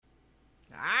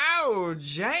Oh,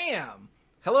 jam!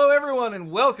 Hello, everyone,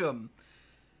 and welcome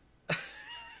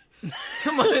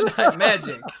to Monday Night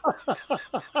Magic.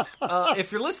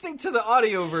 If you're listening to the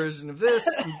audio version of this,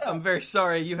 I'm very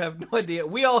sorry. You have no idea.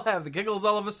 We all have the giggles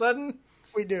all of a sudden.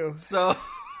 We do. So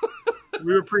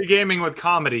we were pre-gaming with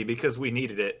comedy because we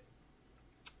needed it.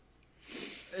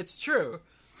 It's true.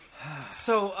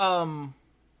 So,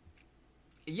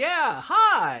 yeah,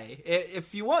 hi!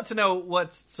 If you want to know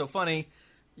what's so funny,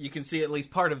 you can see at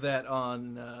least part of that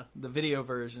on the video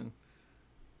version.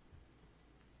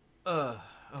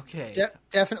 Okay.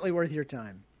 Definitely worth your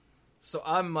time. So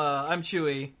I'm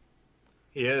Chewy.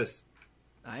 He is.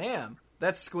 I am.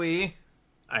 That's Squee.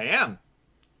 I am.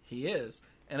 He is.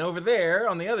 And over there,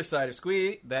 on the other side of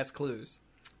Squee, that's Clues.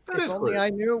 If only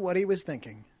I knew what he was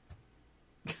thinking.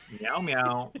 Meow,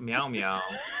 meow, meow, meow.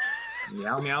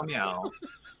 Meow, meow, meow.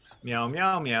 Meow,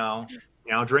 meow, meow.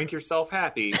 Now drink yourself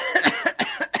happy.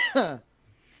 And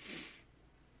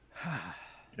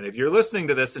if you're listening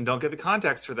to this and don't get the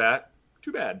context for that,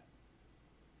 too bad.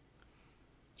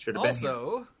 Should have been.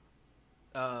 Also,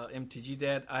 MTG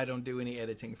Dad, I don't do any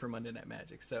editing for Monday Night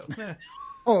Magic, so.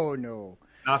 Oh, no.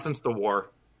 Not since the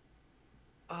war.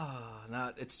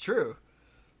 It's true.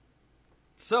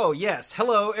 So, yes,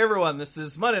 hello, everyone. This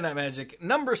is Monday Night Magic,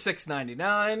 number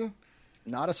 699.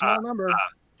 Not a small number.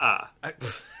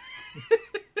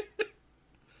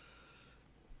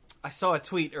 I saw a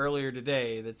tweet earlier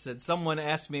today that said, someone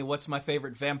asked me what's my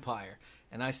favorite vampire,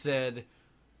 and I said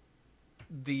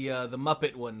the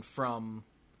Muppet one from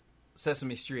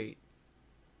Sesame Street.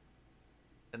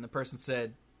 And the person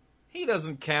said, he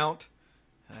doesn't count.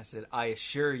 And I said, I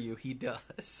assure you he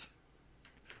does.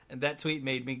 And that tweet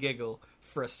made me giggle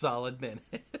for a solid minute.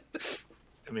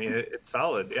 I mean, it's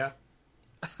solid, yeah.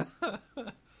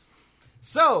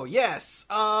 So, yes,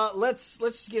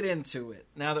 let's get into it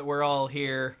now that we're all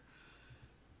here.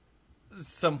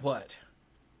 Somewhat.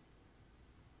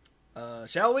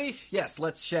 Shall we? Yes,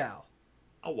 let's shall.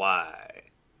 Oh, why?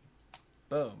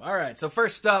 Boom. All right. So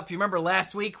first up, you remember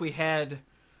last week we had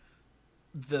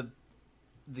the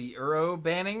Euro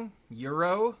banning?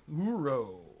 Euro.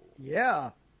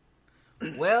 Yeah.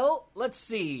 Well, let's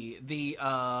see. The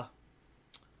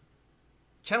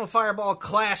Channel Fireball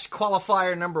Clash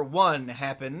qualifier number 1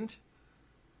 happened.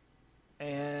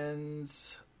 And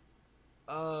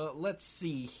let's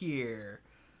see here.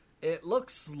 It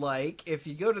looks like if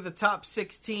you go to the top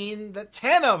 16, that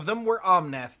 10 of them were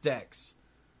Omnath decks,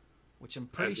 which I'm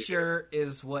pretty sure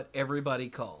is what everybody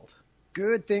called.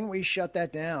 Good thing we shut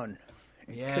that down.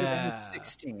 It Yeah. could have been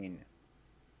 16.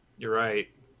 You're right.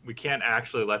 We can't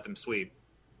actually let them sweep.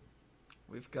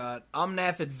 We've got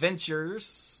Omnath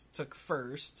Adventures took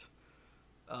first.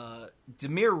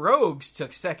 Dimir Rogues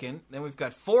took second. Then we've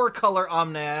got 4-color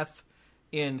Omnath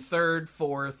in 3rd,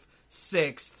 4th,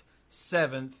 6th,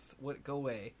 7th. What? Go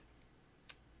away.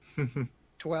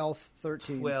 12th,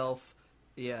 13th. 12th.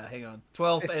 Yeah, hang on.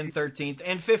 12th 15th. and 13th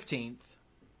and 15th.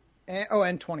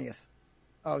 And 20th.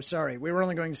 Oh, sorry. We were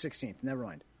only going to 16th. Never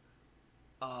mind.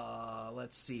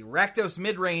 Let's see. Rakdos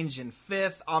Midrange in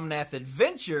 5th. Omnath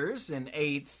Adventures in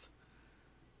 8th.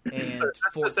 And That's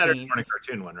 14th. the Saturday morning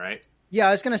cartoon one, right? Yeah,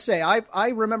 I was going to say, I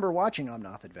remember watching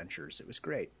Omnath Adventures. It was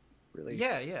great. Really.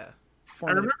 Yeah. I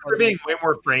remember there being way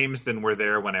more frames than were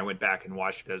there when I went back and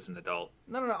watched it as an adult.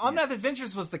 No. Omnath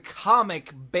Adventures was the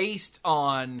comic based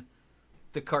on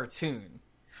the cartoon.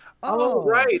 Oh,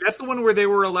 right. That's the one where they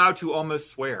were allowed to almost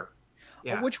swear.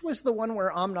 Yeah. Which was the one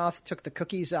where Omnath took the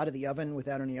cookies out of the oven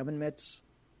without any oven mitts?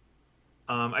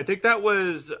 I think that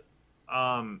was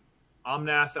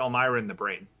Omnath, Elmira, and the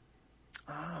Brain.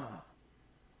 Ah.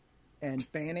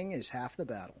 And banning is half the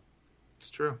battle. It's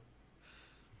true.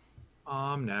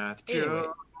 Omnath. Anyway,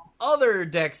 other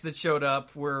decks that showed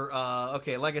up were,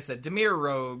 like I said, Dimir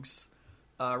Rogues,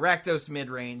 Rakdos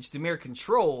Midrange, Dimir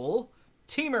Control,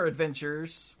 Teamer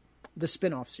Adventures. The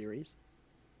spin-off series.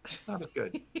 That was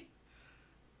good.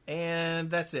 And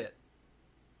that's it.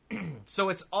 So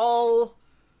it's all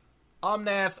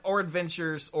Omnath or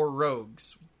Adventures or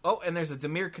Rogues. Oh, and there's a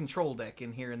Dimir Control deck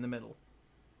in here in the middle.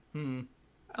 I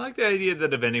like the idea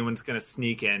that if anyone's going to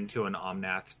sneak into an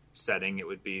Omnath setting, it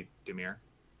would be Dimir.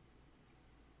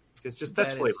 It's just,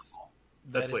 that's flavorful.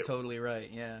 That is totally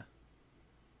right, yeah.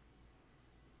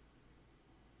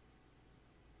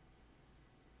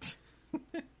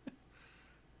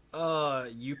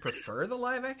 You prefer the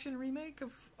live-action remake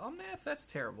of Omnath? That's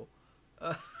terrible.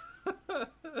 I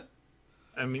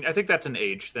mean, I think that's an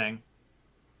age thing.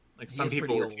 Like, some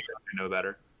people who know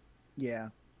better. Yeah.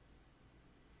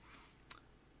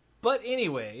 But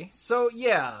anyway, so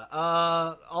yeah,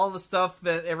 all the stuff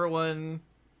that everyone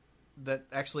that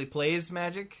actually plays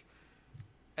Magic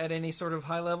at any sort of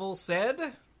high level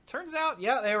said, turns out,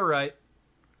 yeah, they were right.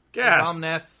 Yes.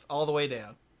 Omnath all the way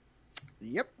down.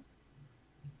 Yep.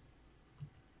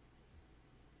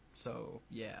 So,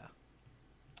 yeah.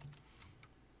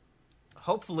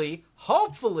 Hopefully,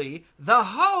 the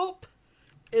hope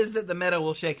is that the meta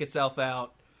will shake itself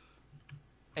out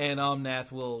and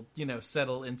Omnath will,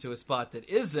 settle into a spot that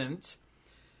isn't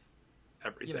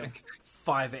Everything.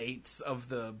 5/8 of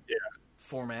the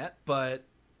format, but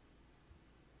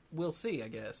we'll see, I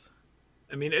guess.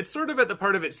 I mean, it's sort of at the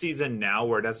part of its season now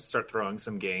where it doesn't start throwing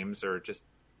some games or just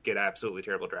get absolutely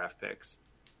terrible draft picks.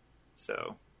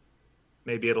 So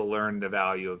maybe it'll learn the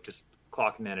value of just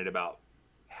clocking in at about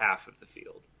half of the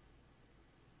field.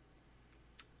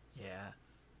 Yeah.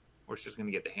 Or it's just going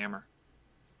to get the hammer.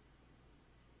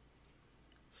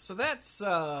 So that's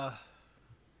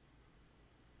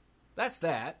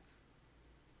that.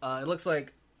 It looks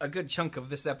like a good chunk of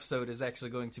this episode is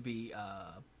actually going to be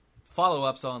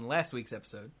follow-ups on last week's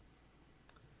episode.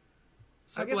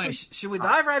 So I guess should we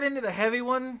dive right into the heavy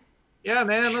one? Yeah,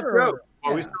 man, let's go.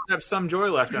 Well, we still have some joy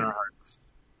left in our hearts.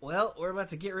 Well, we're about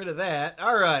to get rid of that.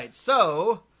 All right,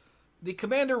 so the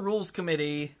Commander Rules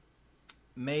Committee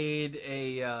made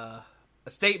a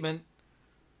statement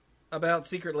about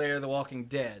Secret Lair of the Walking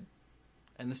Dead.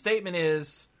 And the statement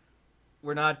is,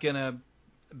 we're not going to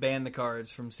ban the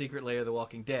cards from Secret Lair of the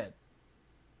Walking Dead.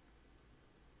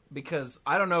 Because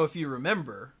I don't know if you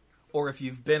remember, or if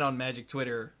you've been on Magic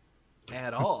Twitter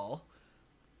at all,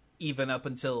 even up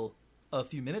until a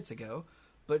few minutes ago,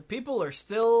 but people are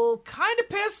still kind of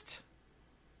pissed,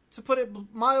 to put it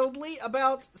mildly,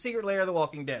 about Secret Lair of the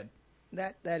Walking Dead.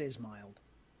 That is mild.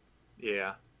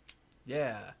 Yeah.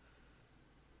 Yeah.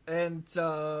 And,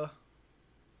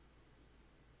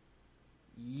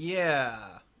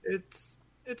 yeah.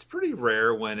 It's pretty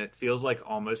rare when it feels like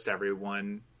almost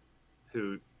everyone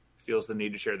who feels the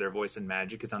need to share their voice in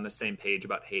Magic is on the same page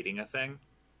about hating a thing.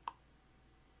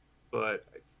 But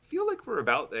I feel like we're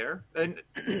about there. And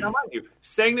now, mind you,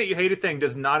 saying that you hate a thing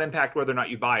does not impact whether or not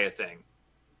you buy a thing.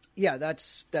 Yeah,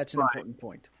 that's an important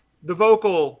point. The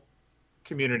vocal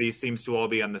community seems to all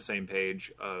be on the same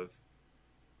page of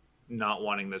not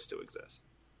wanting this to exist.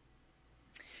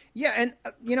 Yeah, and,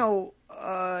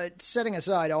 setting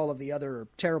aside all of the other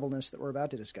terribleness that we're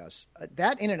about to discuss,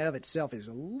 that in and of itself is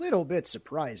a little bit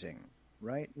surprising,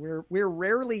 right? We're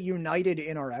rarely united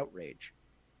in our outrage.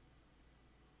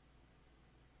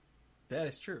 That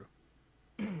is true.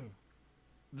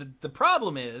 The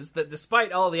problem is that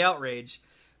despite all the outrage,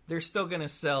 they're still going to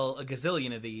sell a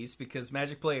gazillion of these because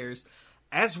Magic players,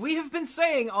 as we have been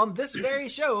saying on this very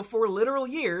show for literal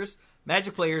years,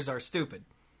 Magic players are stupid.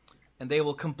 And they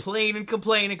will complain and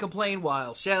complain and complain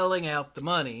while shelling out the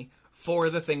money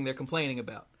for the thing they're complaining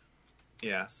about.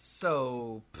 Yeah.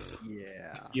 So,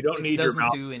 yeah, you don't need your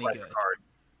mouth to swipe good. a card.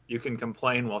 You can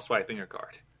complain while swiping a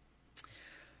card.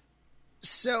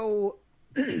 So,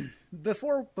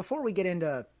 before we get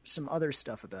into some other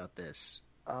stuff about this,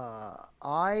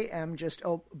 I am just...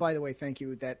 Oh, by the way, thank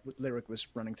you. That lyric was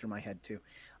running through my head, too.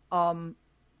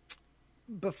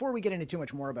 Before we get into too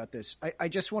much more about this, I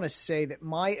just want to say that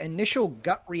my initial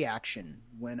gut reaction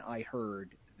when I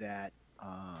heard that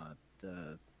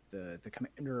the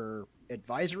Commander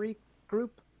Advisory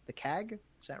Group, the CAG,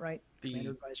 is that right?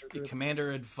 The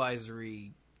Commander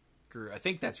Advisory Group. I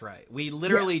think that's right. We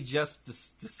literally just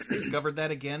discovered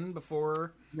that again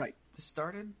before this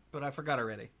started, but I forgot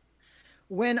already.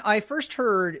 When I first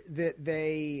heard that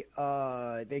they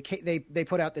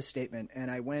put out this statement, and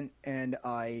I went and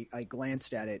I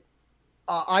glanced at it,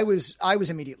 I was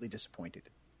immediately disappointed.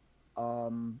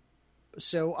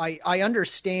 So I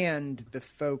understand the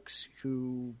folks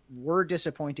who were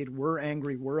disappointed, were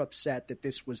angry, were upset that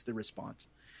this was the response.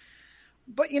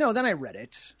 But then I read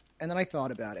it, and then I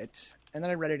thought about it, and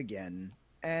then I read it again,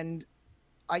 and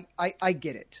I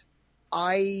get it.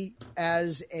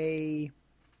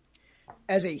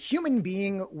 As a human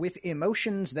being with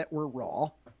emotions that were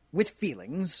raw, with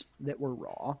feelings that were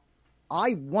raw,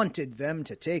 I wanted them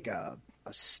to take a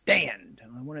stand.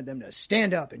 I wanted them to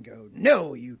stand up and go,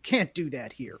 no, you can't do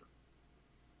that here.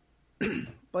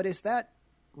 But is that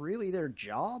really their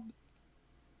job?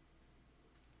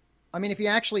 I mean, if you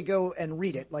actually go and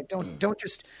read it, like don't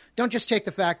just take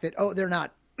the fact that, oh, they're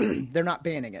not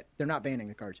banning it. They're not banning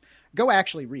the cards. Go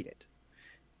actually read it.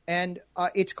 And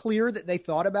it's clear that they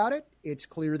thought about it. It's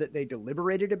clear that they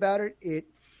deliberated about it.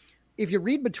 If you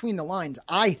read between the lines,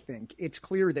 I think it's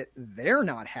clear that they're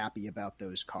not happy about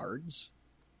those cards.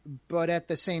 But at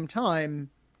the same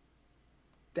time,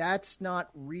 that's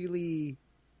not really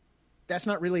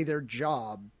their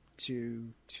job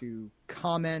to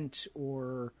comment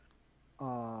or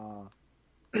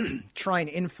try and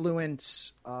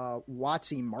influence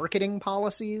WotC marketing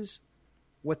policies.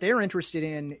 What they're interested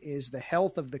in is the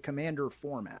health of the Commander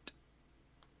format.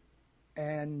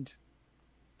 And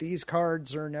these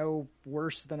cards are no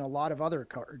worse than a lot of other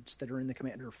cards that are in the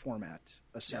Commander format,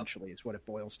 essentially, is what it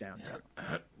boils down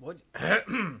to. What?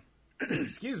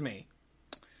 Excuse me.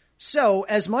 So,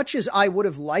 as much as I would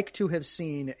have liked to have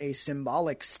seen a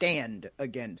symbolic stand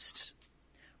against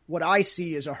what I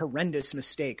see as a horrendous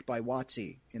mistake by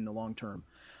WotC in the long term,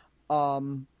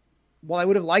 while I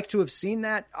would have liked to have seen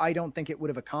that, I don't think it would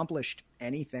have accomplished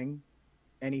anything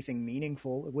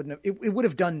meaningful. It would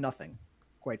have done nothing,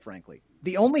 quite frankly.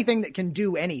 The only thing that can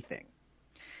do anything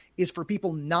is for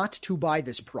people not to buy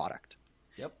this product.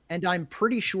 Yep. And I'm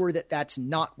pretty sure that that's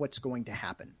not what's going to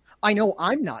happen. I know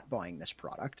I'm not buying this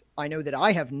product. I know that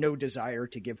I have no desire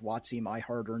to give WotC my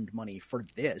hard-earned money for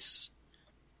this.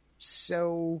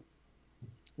 So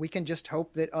we can just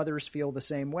hope that others feel the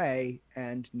same way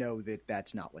and know that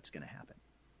that's not what's going to happen.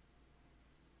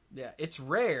 Yeah, it's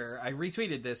rare. I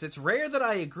retweeted this. It's rare that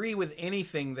I agree with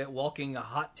anything that Walking a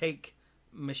Hot Take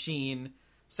Machine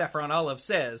Saffron Olive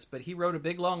says, but he wrote a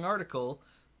big long article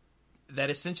that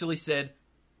essentially said,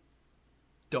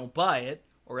 don't buy it,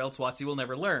 or else WotC will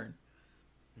never learn.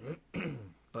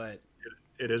 But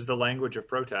it is the language of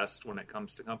protest when it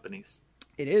comes to companies.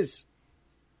 It is.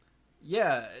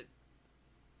 Yeah,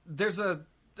 there's a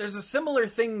similar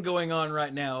thing going on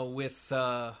right now with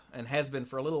and has been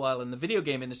for a little while in the video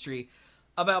game industry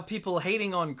about people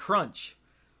hating on crunch.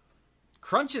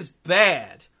 Crunch is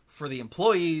bad for the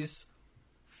employees,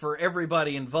 for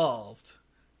everybody involved,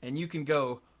 and you can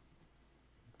go,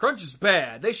 crunch is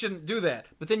bad, they shouldn't do that,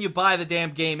 but then you buy the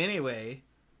damn game anyway.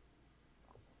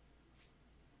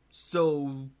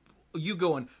 So you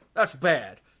going, that's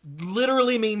bad,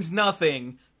 literally means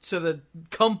nothing to the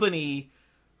company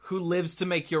who lives to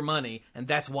make your money, and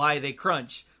that's why they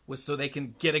crunch, was so they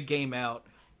can get a game out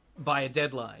by a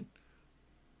deadline.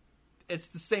 It's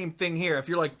the same thing here. If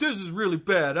you're like, this is really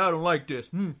bad, I don't like this,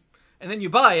 and then you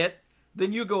buy it,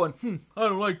 then you going, I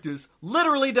don't like this,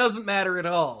 literally doesn't matter at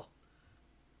all.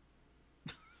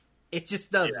 It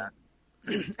just doesn't.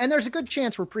 Yeah. And there's a good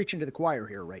chance we're preaching to the choir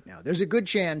here right now. There's a good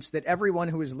chance that everyone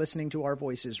who is listening to our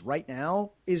voices right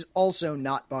now is also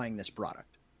not buying this product.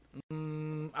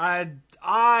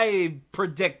 I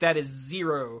predict that is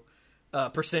 0%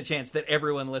 chance that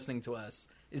everyone listening to us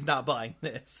is not buying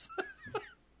this.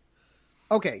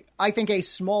 Okay, I think a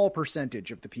small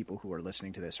percentage of the people who are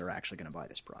listening to this are actually going to buy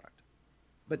this product.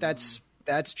 But that's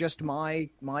just my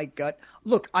gut.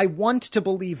 Look, I want to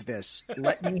believe this.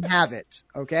 Let me have it,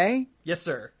 okay? Yes,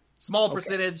 sir. Small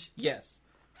percentage, yes.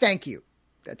 Thank you.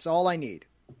 That's all I need.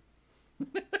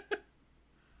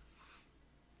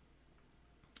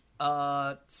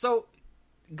 So,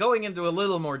 going into a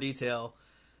little more detail,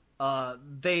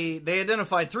 they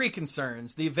identified 3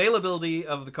 concerns. The availability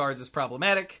of the cards is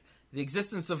problematic. The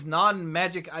existence of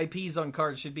non-magic IPs on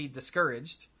cards should be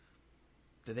discouraged.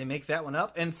 Did they make that one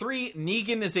up? And 3,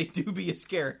 Negan is a dubious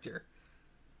character.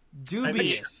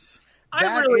 Dubious.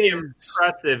 I'm really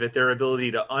impressive at their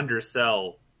ability to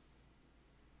undersell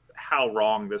how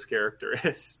wrong this character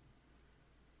is.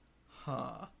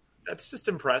 Huh. That's just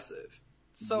impressive.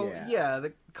 So, yeah,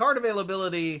 the card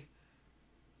availability...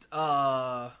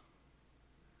 crap,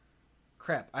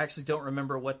 I actually don't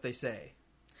remember what they say.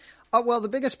 Well, the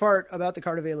biggest part about the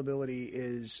card availability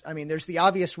is, I mean, there's the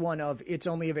obvious one of it's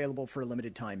only available for a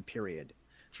limited time, period.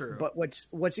 True. But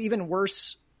what's even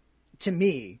worse to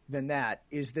me than that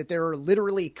is that there are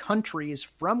literally countries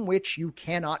from which you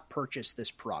cannot purchase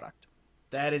this product.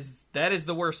 That is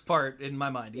the worst part in my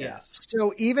mind, yes.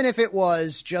 So even if it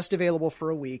was just available for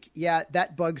a week, yeah,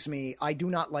 that bugs me. I do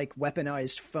not like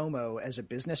weaponized FOMO as a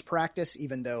business practice,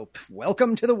 even though,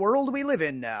 welcome to the world we live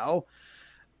in now.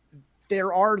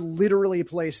 There are literally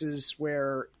places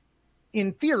where,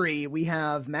 in theory, we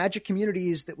have Magic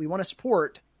communities that we want to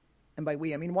support, and by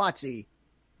we, I mean WotC,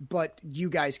 but you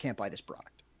guys can't buy this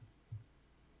product.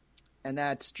 And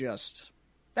that's just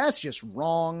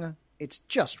wrong. It's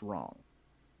just wrong.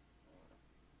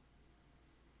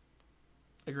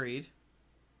 Agreed.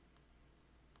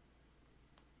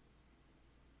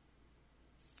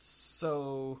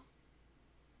 So...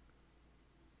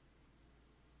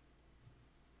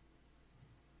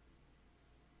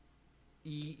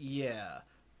 yeah.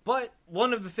 But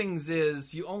one of the things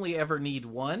is you only ever need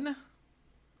one,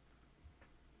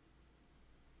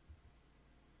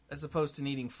 as opposed to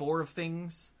needing 4 of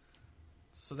things.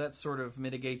 So that sort of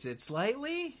mitigates it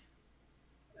slightly.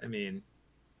 I mean,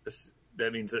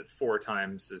 that means that 4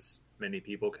 times as many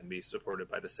people can be supported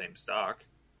by the same stock,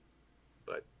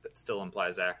 but that still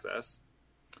implies access.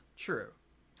 True.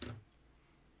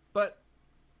 But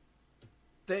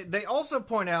they also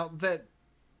point out that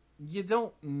you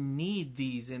don't need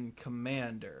these in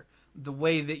Commander the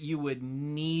way that you would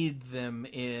need them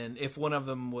in if one of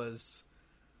them was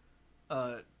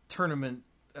tournament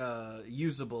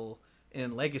usable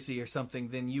in Legacy or something.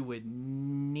 Then you would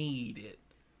need it.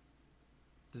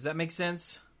 Does that make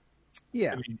sense?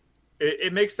 Yeah, I mean,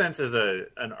 it makes sense as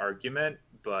an argument,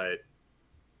 but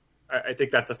I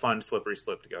think that's a fun slippery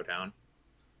slope to go down.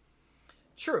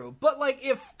 True, but like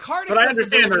if card but I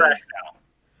accessibility, understand the rationale.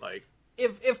 Like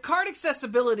if card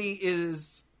accessibility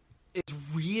is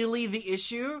really the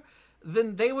issue,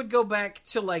 then they would go back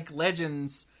to like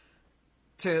Legends,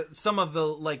 to some of the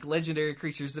like legendary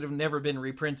creatures that have never been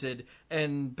reprinted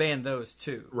and ban those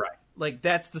too. Right. Like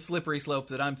that's the slippery slope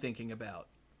that I'm thinking about.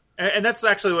 And that's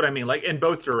actually what I mean, like in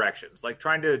both directions. Like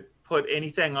trying to put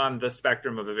anything on the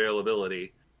spectrum of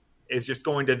availability is just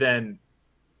going to then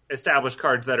establish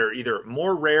cards that are either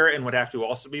more rare and would have to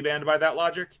also be banned by that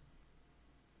logic,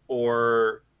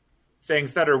 or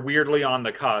things that are weirdly on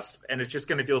the cusp, and it's just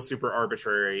going to feel super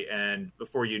arbitrary, and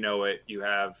before you know it, you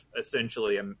have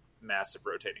essentially a massive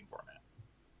rotating format.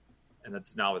 And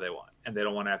that's not what they want. And they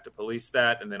don't want to have to police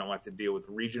that, and they don't want to have to deal with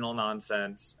regional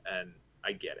nonsense, and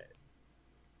I get it.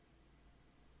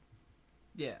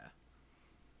 Yeah.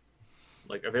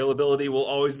 Like, availability will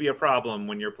always be a problem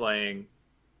when you're playing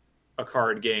a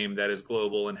card game that is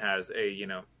global and has a,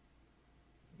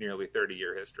 nearly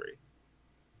 30-year history.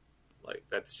 Like,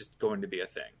 that's just going to be a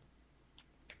thing.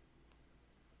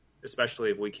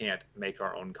 Especially if we can't make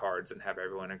our own cards and have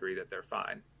everyone agree that they're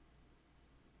fine.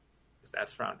 Because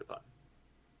that's frowned upon.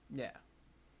 Yeah.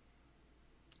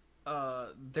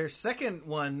 Their second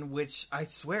one, which I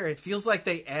swear it feels like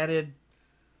they added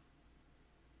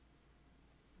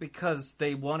because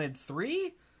they wanted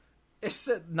 3? It's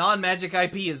that non-Magic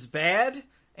IP is bad,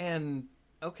 and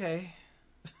okay.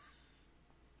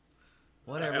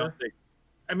 Whatever.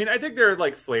 I think there are,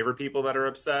 like, flavor people that are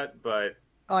upset, but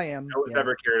I am. no one's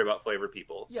ever cared about flavor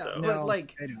people. Yeah, so. but, No,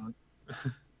 like, I don't.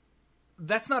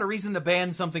 That's not a reason to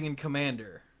ban something in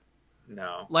Commander.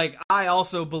 No. Like, I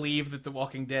also believe that The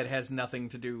Walking Dead has nothing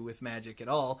to do with Magic at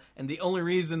all, and the only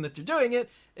reason that they're doing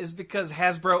it is because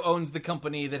Hasbro owns the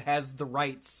company that has the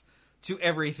rights to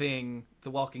everything The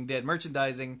Walking Dead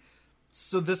merchandising,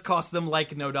 so this costs them,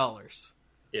 like, no dollars.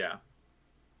 Yeah.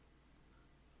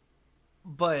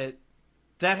 But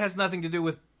that has nothing to do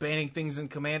with banning things in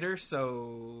Commander,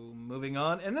 so moving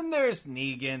on. And then there's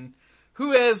Negan,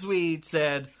 who, as we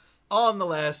said on the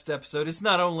last episode, is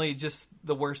not only just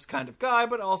the worst kind of guy,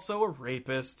 but also a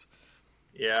rapist.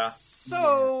 Yeah.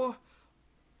 So,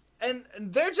 and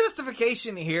their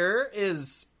justification here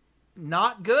is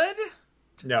not good.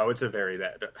 No, it's a very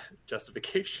bad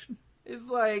justification. It's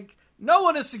like, no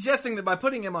one is suggesting that by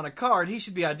putting him on a card, he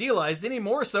should be idealized any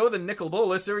more so than Nicol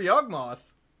Bolas or Yawgmoth.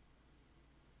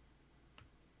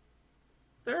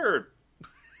 There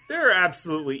are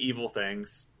absolutely evil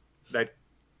things that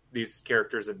these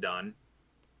characters have done,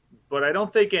 but I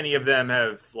don't think any of them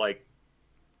have, like,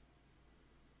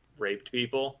 raped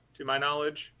people, to my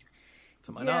knowledge.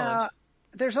 To my knowledge.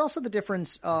 There's also the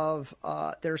difference of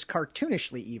there's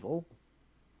cartoonishly evil,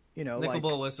 Nicol like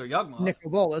Bolas or Yawgmoth.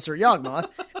 Nicol Bolas or Yawgmoth,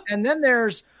 and then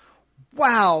there's,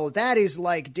 wow, that is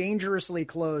like dangerously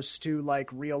close to like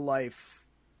real life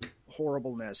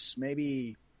horribleness.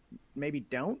 Maybe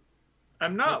don't.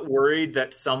 I'm not worried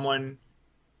that someone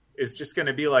is just going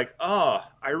to be like, oh,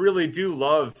 I really do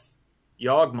love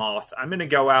Yawgmoth. I'm going to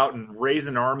go out and raise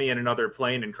an army in another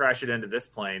plane and crash it into this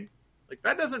plane. Like,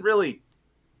 that doesn't really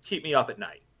keep me up at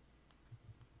night.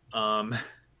 I'm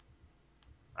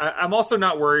also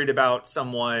not worried about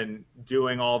someone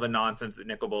doing all the nonsense that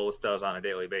Nicol Bolas does on a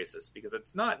daily basis, because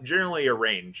it's not generally a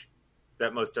range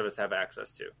that most of us have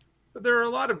access to. But there are a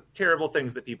lot of terrible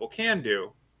things that people can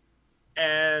do,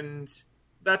 and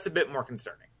that's a bit more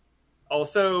concerning.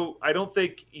 Also, I don't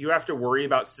think you have to worry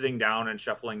about sitting down and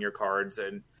shuffling your cards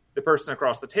and the person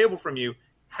across the table from you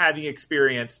having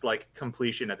experienced, like,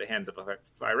 completion at the hands of a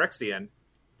Phyrexian,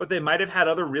 but they might have had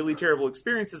other really terrible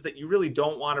experiences that you really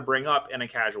don't want to bring up in a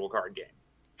casual card game.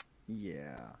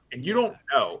 Yeah. And you don't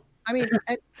know. I mean,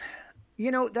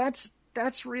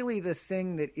 that's really the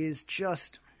thing that is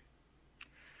just...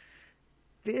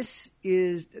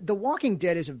 The Walking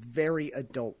Dead is a very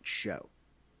adult show,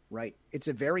 right? It's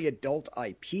a very adult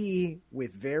IP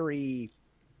with very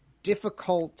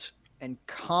difficult and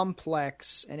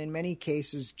complex, and in many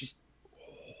cases, just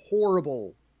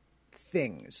horrible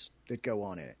things that go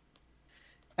on in it.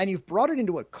 And you've brought it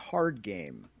into a card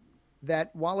game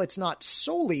that, while it's not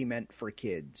solely meant for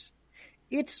kids,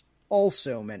 it's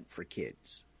also meant for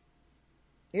kids.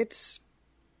 It's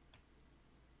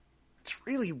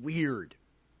really weird.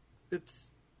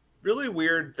 It's really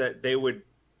weird that they would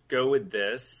go with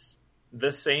this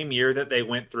the same year that they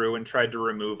went through and tried to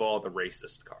remove all the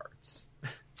racist cards.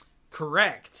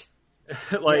 Correct.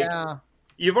 Yeah.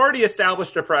 You've already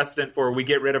established a precedent for we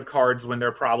get rid of cards when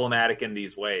they're problematic in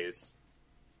these ways.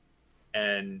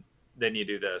 And then you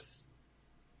do this.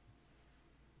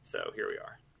 So here we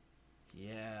are.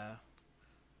 Yeah.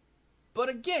 But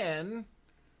again,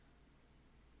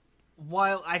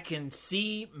 while I can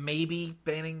see maybe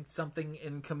banning something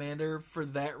in Commander for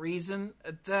that reason,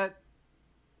 that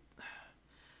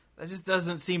just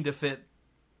doesn't seem to fit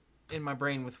in my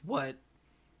brain with what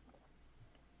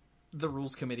the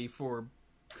rules committee for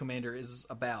Commander is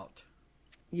about.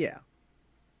 Yeah.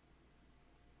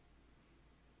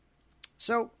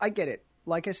 So I get it.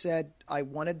 Like I said, I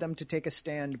wanted them to take a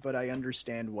stand, but I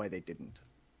understand why they didn't.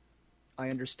 I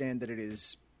understand that it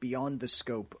is beyond the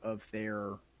scope of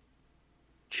their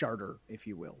charter, if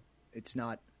you will. It's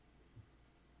not.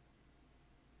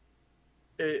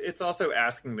 It's also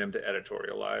asking them to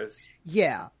editorialize.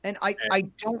 Yeah, and I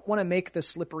don't want to make the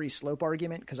slippery slope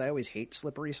argument, because I always hate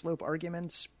slippery slope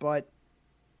arguments, but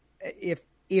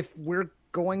if we're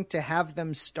going to have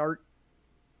them start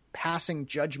passing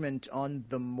judgment on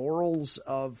the morals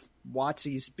of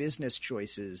WotC's business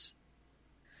choices,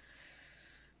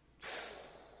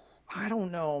 I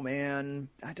don't know, man.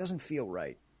 That doesn't feel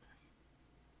right.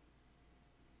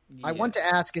 Yeah. I want to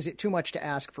ask, is it too much to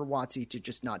ask for WotC to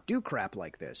just not do crap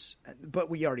like this? But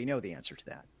we already know the answer to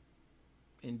that.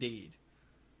 Indeed.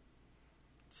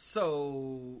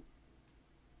 So,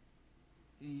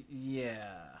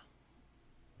 yeah.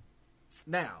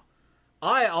 Now,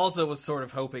 I also was sort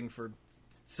of hoping for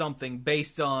something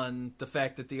based on the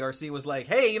fact that the RC was like,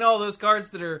 hey, you know, those cards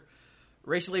that are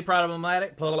racially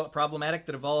problematic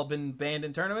that have all been banned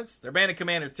in tournaments, they're banned in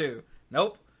Commander too.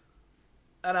 Nope.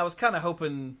 And I was kind of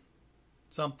hoping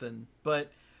something,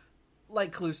 but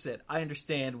like Clue said, I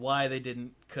understand why they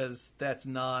didn't, because that's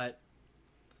not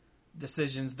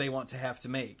decisions they want to have to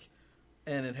make,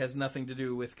 and it has nothing to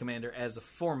do with Commander as a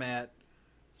format,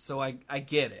 so I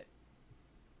get it.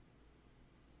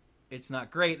 It's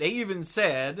not great. They even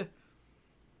said,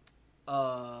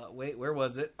 where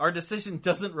was it? Our decision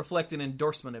doesn't reflect an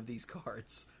endorsement of these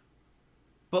cards,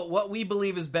 but what we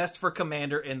believe is best for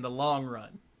Commander in the long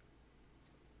run.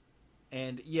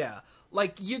 And yeah,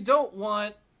 like, you don't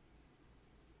want,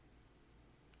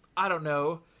 I don't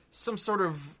know, some sort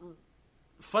of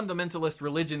fundamentalist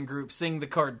religion group sing the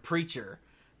card Preacher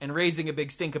and raising a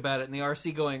big stink about it, and the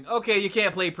RC going, okay, you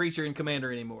can't play Preacher in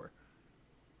Commander anymore.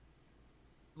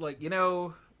 Like, you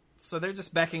know, so they're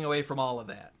just backing away from all of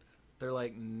that. They're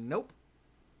like, nope.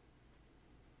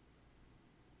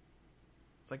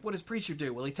 It's like, what does Preacher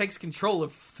do? Well, he takes control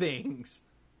of things.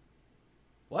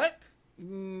 What?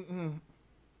 Mm-hmm.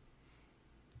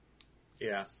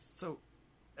 Yeah. So,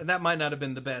 and that might not have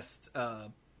been the best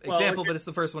example, but it's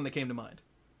the first one that came to mind.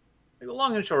 The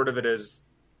long and short of it is,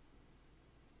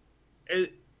 the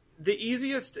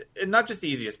easiest, and not just the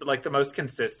easiest, but like the most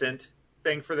consistent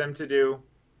thing for them to do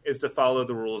is to follow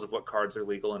the rules of what cards are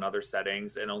legal in other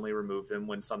settings and only remove them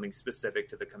when something specific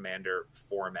to the Commander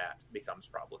format becomes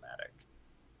problematic.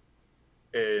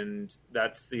 And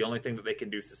that's the only thing that they can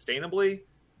do sustainably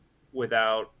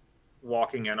without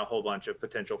walking in a whole bunch of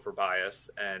potential for bias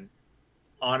and,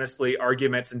 honestly,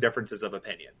 arguments and differences of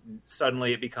opinion.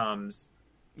 Suddenly it becomes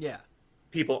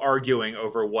people arguing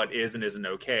over what is and isn't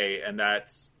okay, and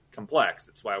that's complex.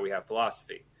 It's why we have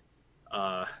philosophy.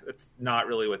 It's not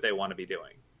really what they want to be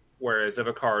doing. Whereas if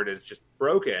a card is just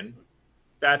broken,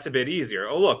 that's a bit easier.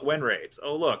 Oh, look, win rates.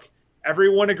 Oh, look,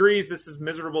 everyone agrees this is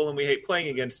miserable and we hate playing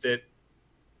against it,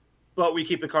 but we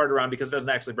keep the card around because it doesn't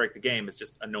actually break the game. It's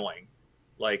just annoying.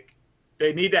 Like,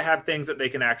 they need to have things that they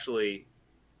can actually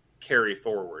carry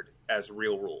forward as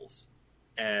real rules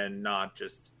and not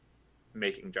just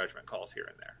making judgment calls here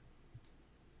and there.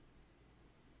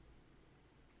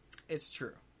 It's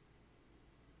true.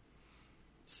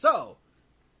 So,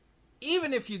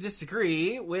 even if you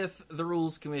disagree with the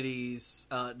Rules Committee's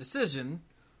decision,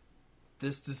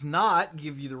 this does not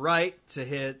give you the right to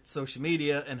hit social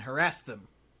media and harass them.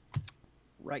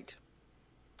 Right.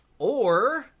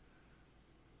 Or,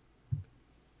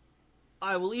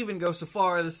 I will even go so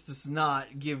far, this does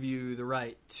not give you the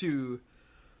right to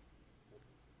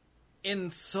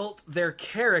insult their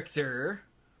character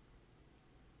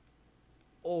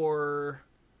or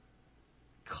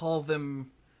call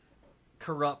them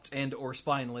corrupt and or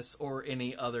spineless or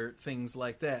any other things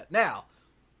like that. Now,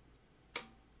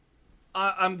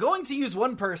 I'm going to use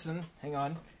one person, hang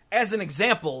on, as an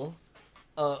example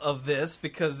of this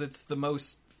because it's the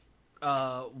most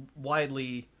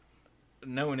widely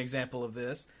known example of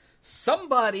this.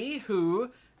 Somebody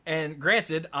who, and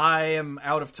granted, I am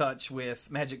out of touch with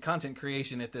Magic content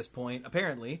creation at this point,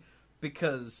 apparently,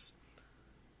 because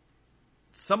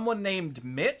someone named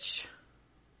Mitch,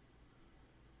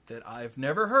 that I've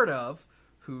never heard of,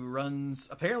 who runs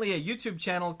apparently a YouTube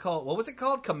channel called, what was it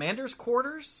called? Commander's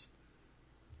Quarters?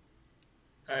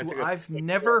 Who I've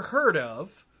never heard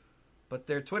of, but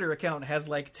their Twitter account has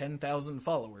like 10,000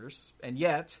 followers, and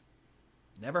yet,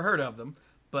 never heard of them.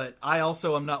 But I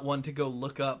also am not one to go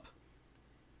look up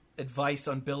advice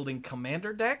on building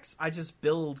commander decks. I just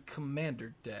build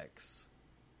commander decks.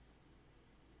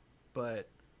 But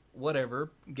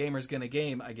whatever. Gamer's gonna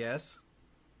game, I guess.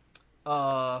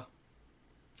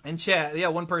 In chat, yeah,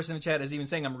 one person in chat is even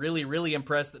saying, I'm really, really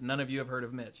impressed that none of you have heard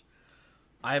of Mitch.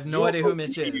 I have no idea who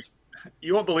Mitch is.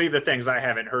 You won't believe the things I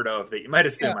haven't heard of that you might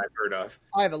assume I've heard of.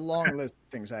 I have a long list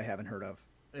of things I haven't heard of.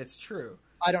 It's true.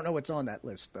 I don't know what's on that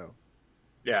list, though.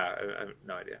 Yeah, I have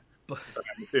no idea. But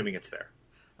I'm assuming it's there.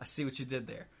 I see what you did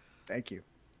there. Thank you.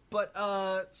 But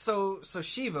so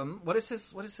Shivam, what is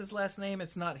his last name?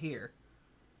 It's not here,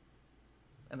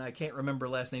 and I can't remember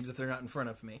last names if they're not in front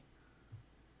of me.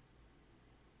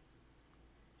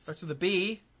 Starts with a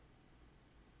B.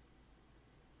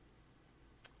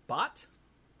 Bot?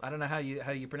 I don't know how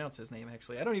you pronounce his name.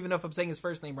 Actually, I don't even know if I'm saying his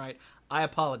first name right. I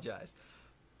apologize.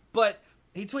 But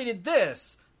he tweeted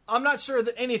this. I'm not sure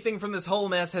that anything from this whole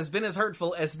mess has been as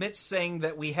hurtful as Mitch saying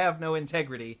that we have no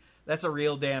integrity. That's a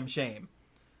real damn shame.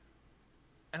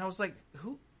 And I was like,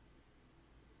 who?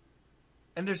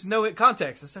 And there's no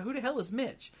context. I said, who the hell is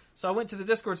Mitch? So I went to the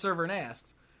Discord server and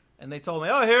asked. And they told me,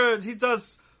 oh, here, he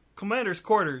does Commander's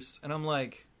Quarters. And I'm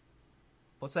like,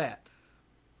 what's that?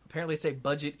 Apparently it's a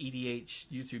budget EDH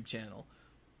YouTube channel.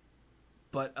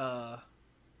 But,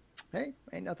 hey,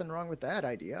 ain't nothing wrong with that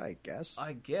idea, I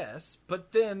guess.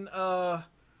 But then,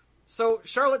 so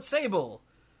Charlotte Sable.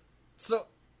 So,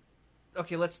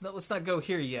 okay, let's not go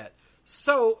here yet.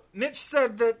 So, Mitch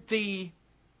said that the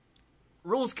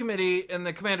Rules Committee and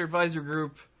the Commander Advisor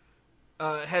Group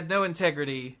had no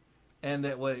integrity, and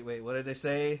that, wait, what did they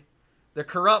say? They're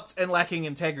corrupt and lacking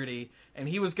integrity, and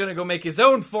he was going to go make his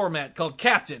own format called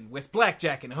Captain with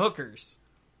blackjack and hookers.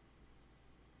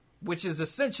 Which is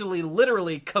essentially,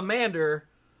 literally, Commander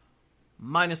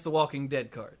minus the Walking Dead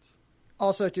cards.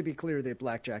 Also, to be clear, the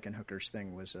blackjack and hookers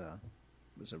thing was a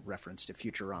reference to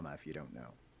Futurama, if you don't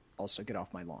know. Also, get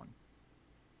off my lawn.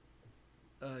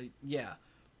 Yeah.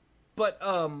 But,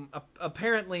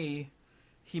 apparently,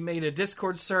 he made a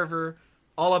Discord server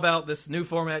all about this new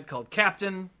format called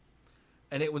Captain,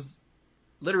 and it was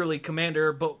literally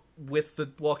Commander, but with the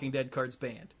Walking Dead cards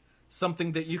banned.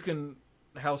 Something that you can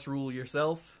house rule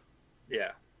yourself.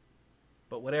 Yeah.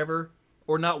 But whatever.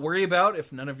 Or not worry about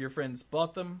if none of your friends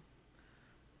bought them.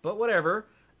 But whatever.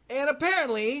 And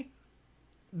apparently,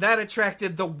 that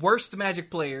attracted the worst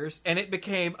Magic players, and it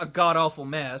became a god-awful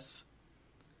mess.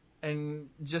 And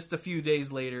just a few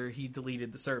days later, he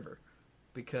deleted the server.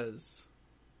 Because,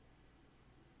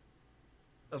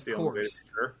 of course,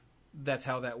 that's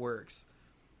how that works.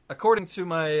 According to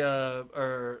my,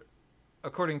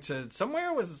 according to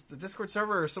somewhere, was the Discord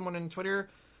server or someone in Twitter,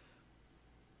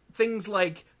 things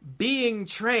like being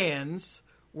trans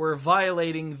were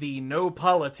violating the no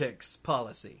politics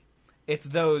policy. It's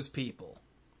those people.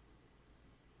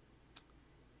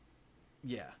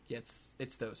 Yeah,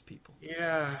 it's those people.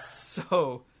 Yeah.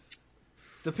 So,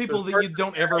 the people that you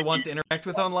don't ever want to interact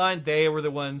with online, they were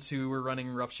the ones who were running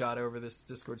roughshod over this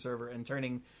Discord server and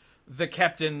turning the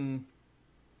Captain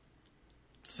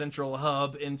central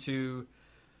hub into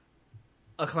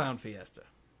a clown fiesta.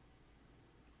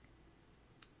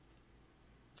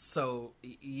 So,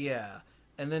 yeah.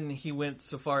 And then he went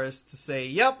so far as to say,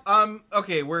 yep,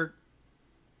 okay, we're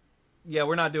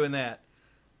not doing that.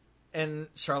 And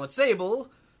Charlotte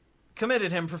Sable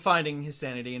commended him for finding his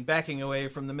sanity and backing away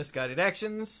from the misguided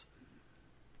actions.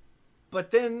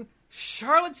 But then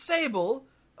Charlotte Sable,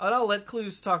 and I'll let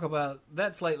Clues talk about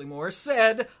that slightly more,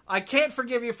 said, I can't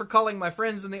forgive you for calling my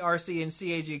friends in the RC and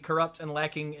CAG corrupt and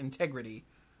lacking integrity.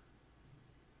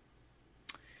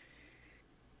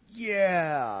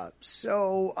 Yeah,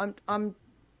 so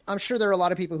I'm sure there are a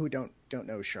lot of people who don't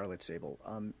know Charlotte Sable.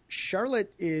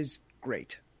 Charlotte is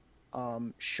great.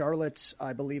 Charlotte's,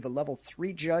 I believe, a level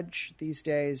 3 judge these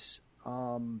days.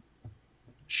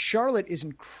 Charlotte is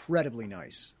incredibly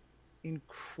nice.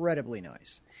 Incredibly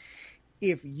nice.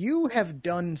 If you have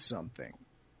done something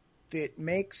that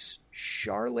makes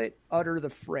Charlotte utter the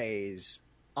phrase,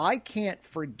 I can't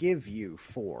forgive you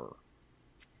for,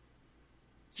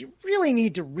 you really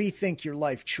need to rethink your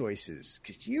life choices,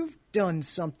 because you've done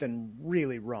something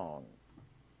really wrong.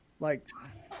 Like,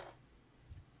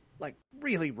 like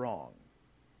really wrong.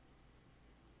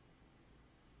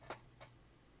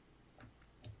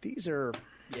 These are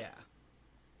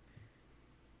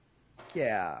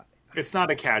yeah. It's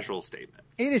not a casual statement.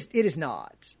 It is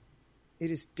not. It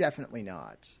is definitely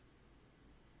not.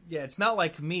 Yeah, it's not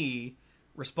like me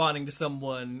responding to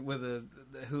someone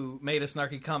who made a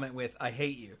snarky comment with "I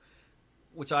hate you,"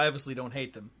 which I obviously don't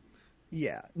hate them.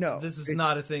 Yeah, no. This is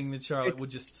not a thing that Charlotte would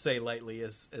just say lightly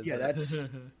as yeah,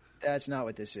 that's not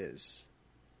what this is.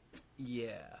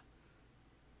 Yeah.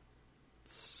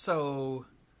 So,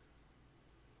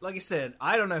 like I said,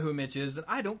 I don't know who Mitch is, and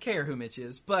I don't care who Mitch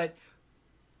is, but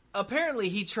apparently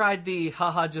he tried the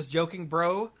haha just joking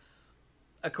bro,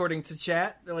 according to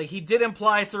chat. Like, he did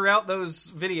imply throughout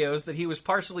those videos that he was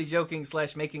partially joking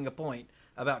 / making a point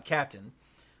about Captain,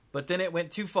 but then it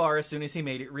went too far as soon as he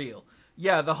made it real.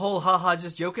 Yeah, the whole haha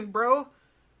just joking bro,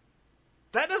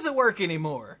 that doesn't work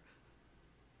anymore.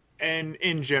 And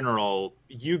in general,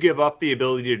 you give up the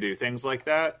ability to do things like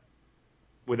that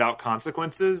without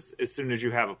consequences as soon as you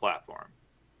have a platform.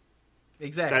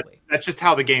 Exactly. That's just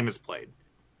how the game is played.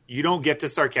 You don't get to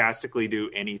sarcastically do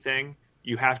anything.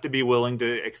 You have to be willing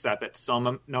to accept that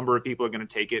some number of people are going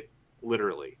to take it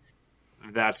literally.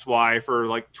 That's why for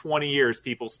like 20 years,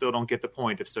 people still don't get the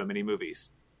point of so many movies.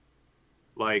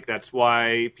 Like, that's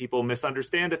why people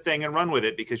misunderstand a thing and run with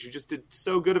it, because you just did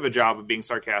so good of a job of being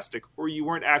sarcastic, or you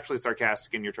weren't actually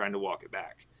sarcastic and you're trying to walk it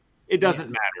back. It doesn't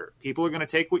matter. People are going to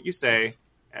take what you say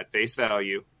at face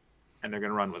value, and they're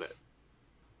going to run with it.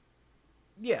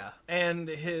 Yeah, and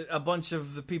a bunch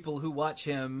of the people who watch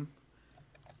him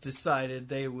decided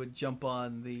they would jump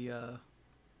on the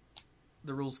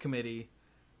rules committee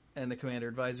and the commander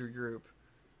advisory group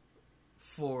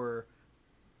for...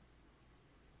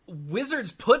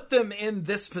 Wizards put them in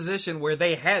this position where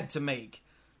they had to make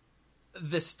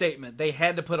this statement. They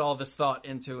had to put all this thought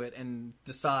into it and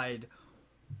decide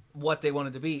what they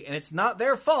wanted to be. And it's not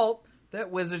their fault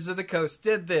that Wizards of the Coast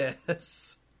did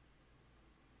this.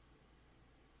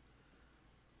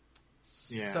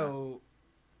 Yeah. So,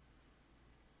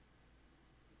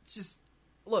 just,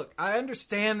 look, I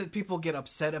understand that people get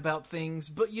upset about things,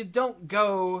 but you don't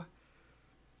go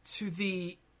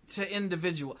to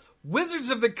individual. Wizards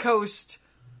of the Coast,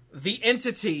 the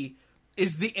entity,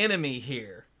 is the enemy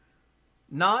here.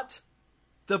 Not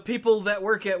the people that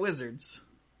work at Wizards.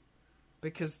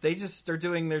 Because they just are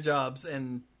doing their jobs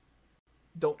and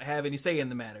don't have any say in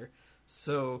the matter.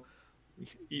 So...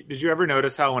 Did you ever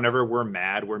notice how whenever we're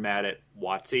mad at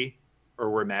WotC or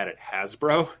we're mad at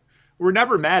Hasbro? We're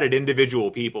never mad at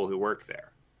individual people who work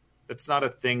there. That's not a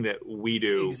thing that we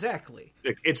do. Exactly.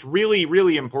 It's really,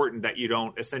 really important that you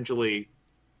don't essentially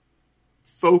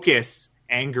focus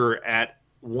anger at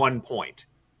one point,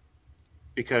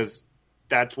 because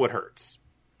that's what hurts.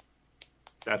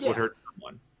 That's what hurts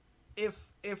someone.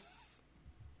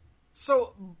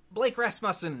 So Blake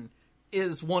Rasmussen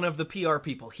is one of the PR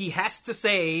people. He has to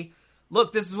say,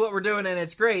 look, this is what we're doing and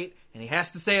it's great, and he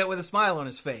has to say it with a smile on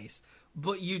his face.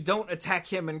 But you don't attack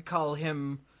him and call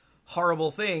him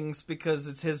horrible things because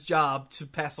it's his job to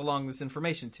pass along this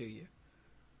information to you.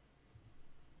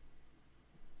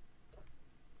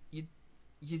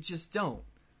 You just don't.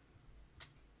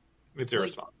 It's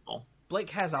irresponsible.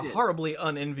 Blake has a horribly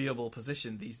unenviable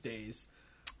position these days.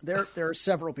 There are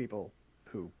several people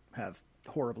who have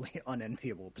horribly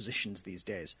unenviable positions these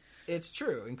days. It's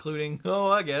true, including,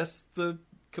 I guess, the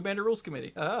Commander Rules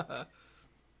Committee.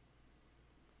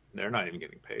 They're not even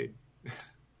getting paid.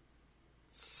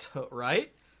 So,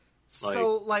 right?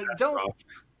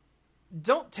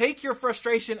 Don't take your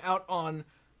frustration out on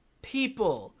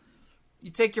people. You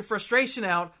take your frustration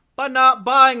out by not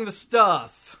buying the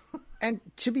stuff. And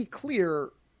to be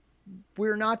clear,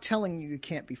 we're not telling you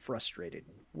can't be frustrated.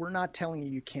 We're not telling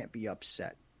you can't be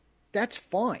upset. That's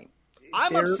fine.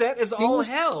 I'm upset as all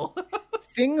hell.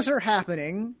 Things are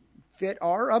happening that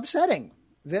are upsetting,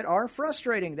 that are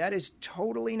frustrating. That is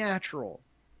totally natural.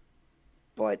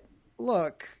 But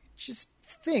look, just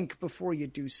think before you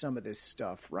do some of this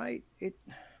stuff, right?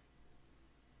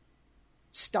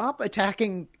 Stop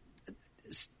attacking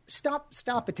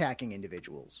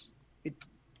individuals.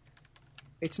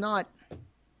 It's not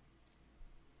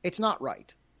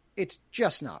right. It's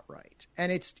just not right.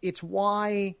 And it's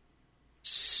why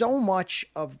so much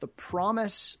of the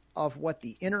promise of what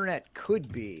the internet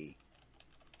could be,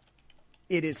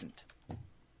 it isn't.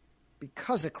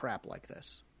 Because of crap like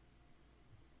this.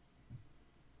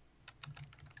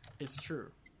 It's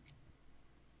true.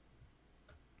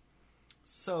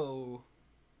 So,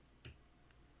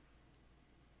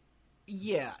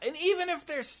 yeah. And even if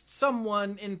there's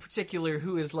someone in particular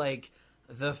who is like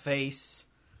the face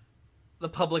the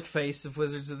public face of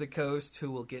Wizards of the Coast,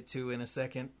 who we'll get to in a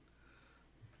second.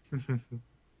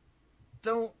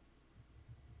 Don't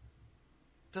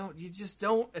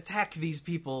attack these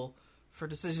people for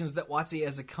decisions that WotC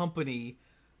as a company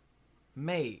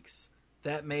makes.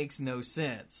 That makes no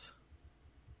sense.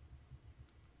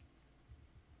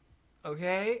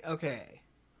 Okay. I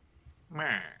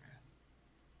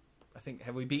think,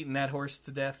 have we beaten that horse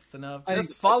to death enough?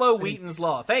 Just follow Wheaton's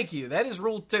Law. Thank you. That is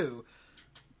Rule 2.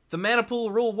 The Mana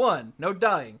Pool, Rule 1, no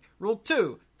dying. Rule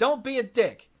 2, don't be a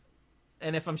dick.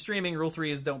 And if I'm streaming, Rule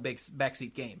 3 is don't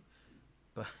backseat game.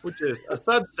 But... which is a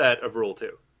subset of Rule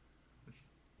 2.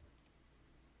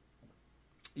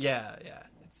 Yeah.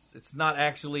 It's not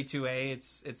actually 2A,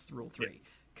 it's Rule 3,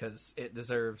 because it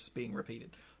deserves being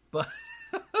repeated. But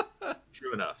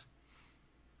true enough.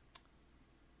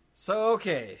 So,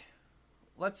 okay.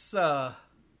 Let's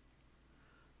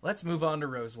move on to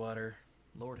Rosewater.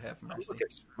 Lord have mercy. Look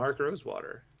at Mark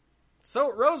Rosewater.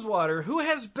 So, Rosewater, who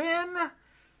has been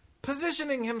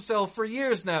positioning himself for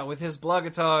years now with his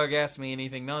blogatog Ask Me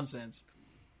Anything nonsense.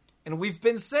 And we've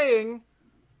been saying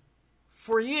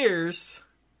for years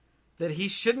that he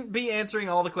shouldn't be answering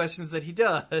all the questions that he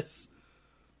does,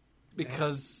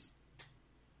 because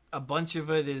a bunch of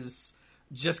it is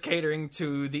just catering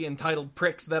to the entitled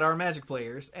pricks that are Magic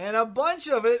players, and a bunch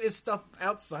of it is stuff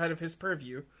outside of his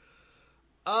purview.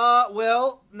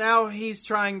 Well, now he's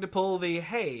trying to pull the,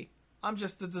 hey, I'm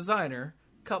just a designer,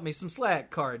 cut me some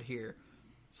slack card here.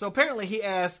 So apparently he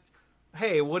asked,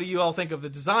 hey, what do you all think of the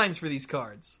designs for these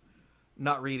cards?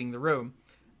 Not reading the room.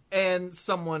 And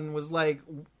someone was like,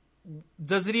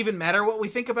 does it even matter what we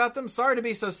think about them? Sorry to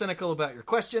be so cynical about your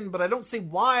question, but I don't see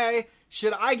why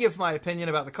should I give my opinion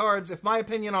about the cards if my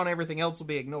opinion on everything else will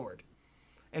be ignored.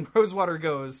 And Rosewater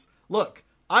goes, look,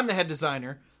 I'm the head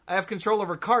designer. I have control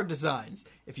over card designs.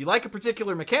 If you like a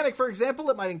particular mechanic, for example,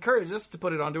 it might encourage us to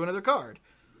put it onto another card.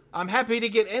 I'm happy to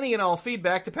get any and all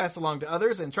feedback to pass along to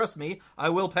others, and trust me, I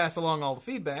will pass along all the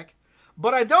feedback.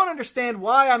 But I don't understand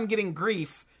why I'm getting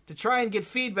grief to try and get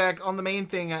feedback on the main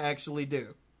thing I actually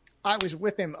do. I was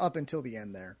with him up until the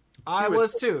end there. I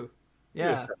was too.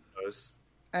 Yeah.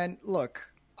 And look,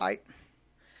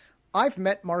 I've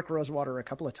met Mark Rosewater a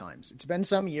couple of times. It's been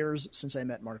some years since I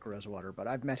met Mark Rosewater, but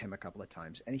I've met him a couple of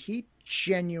times, and he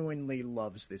genuinely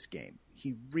loves this game.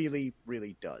 He really,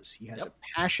 really does. He has a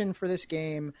passion for this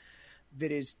game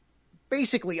that is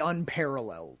basically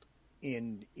unparalleled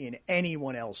in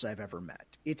anyone else I've ever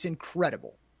met. It's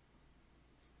incredible.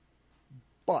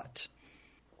 But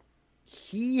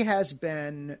he has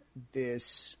been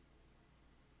this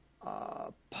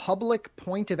public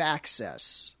point of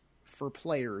access for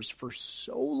players for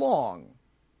so long.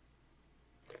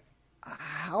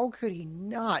 How could he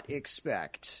not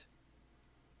expect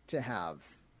to have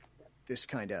this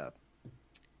kind of...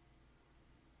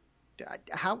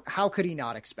 How could he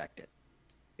not expect it?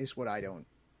 Is what I don't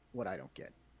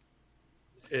get.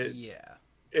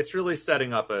 It's really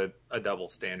setting up a double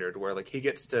standard where like he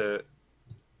gets to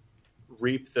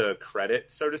reap the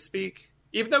credit, so to speak.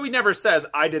 Even though he never says,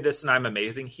 I did this and I'm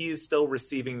amazing, he is still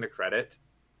receiving the credit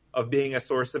of being a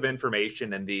source of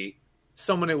information and the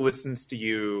someone who listens to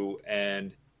you,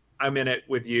 and I'm in it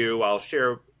with you. I'll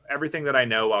share everything that I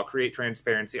know. I'll create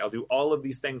transparency. I'll do all of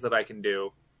these things that I can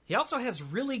do. He also has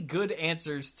really good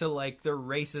answers to like the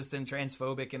racist and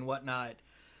transphobic and whatnot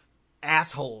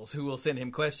assholes who will send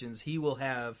him questions. He will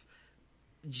have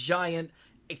giant,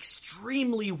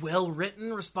 extremely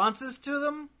well-written responses to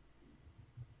them.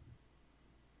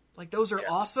 Like, those are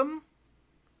awesome.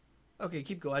 Okay,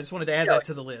 keep going. I just wanted to add that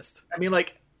to the list. I mean,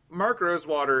 like, Mark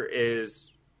Rosewater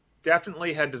is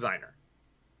definitely head designer,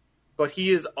 but he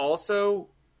has also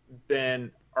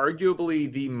been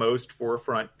arguably the most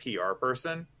forefront PR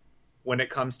person when it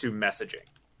comes to messaging.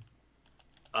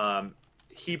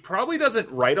 He probably doesn't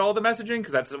write all the messaging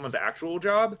because that's someone's actual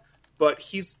job, but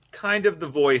he's kind of the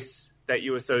voice that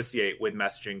you associate with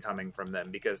messaging coming from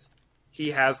them because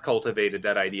he has cultivated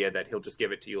that idea that he'll just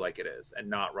give it to you like it is and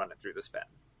not run it through the pen.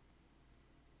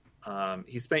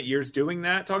 He spent years doing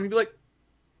that, talking to like,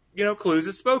 Clues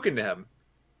has spoken to him.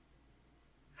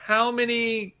 How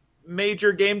many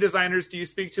major game designers do you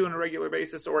speak to on a regular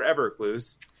basis or ever,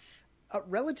 Clues?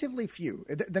 Relatively few.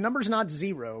 The number's not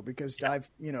zero because I've,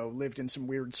 lived in some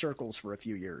weird circles for a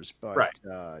few years, but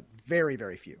very,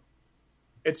 very few.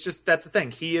 It's just, that's the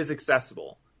thing. He is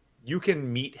accessible. You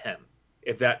can meet him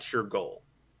if that's your goal.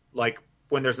 Like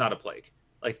when there's not a plague.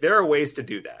 Like there are ways to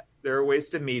do that. There are ways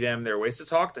to meet him. There are ways to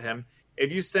talk to him.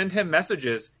 If you send him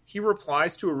messages, he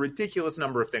replies to a ridiculous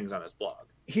number of things on his blog.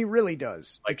 He really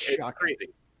does. Like it's crazy.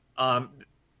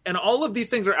 And all of these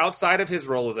things are outside of his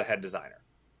role as a head designer.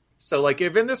 So, like,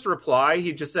 if in this reply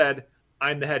he just said,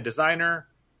 I'm the head designer,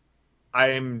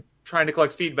 I'm trying to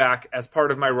collect feedback as part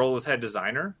of my role as head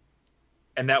designer,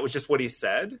 and that was just what he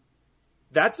said,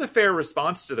 that's a fair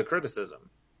response to the criticism.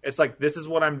 It's like, this is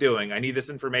what I'm doing. I need this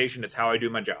information. It's how I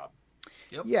do my job.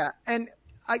 Yep. Yeah, and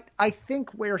I think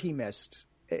where he missed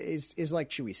is like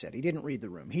Chewie said, he didn't read the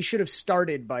room. He should have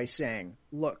started by saying,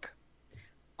 look,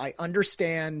 I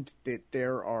understand that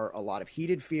there are a lot of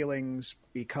heated feelings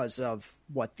because of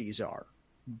what these are.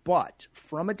 But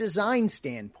from a design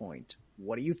standpoint,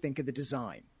 what do you think of the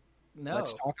design? No,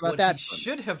 let's talk about what that. He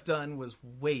should have done was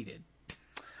waited.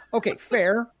 Okay,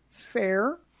 fair.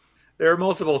 There are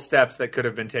multiple steps that could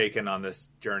have been taken on this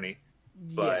journey.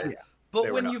 But, yeah.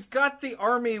 But when you've got the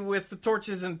army with the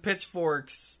torches and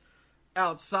pitchforks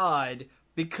outside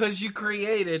because you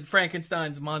created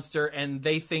Frankenstein's monster and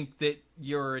they think that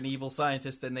you're an evil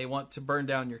scientist and they want to burn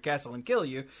down your castle and kill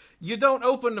you, you don't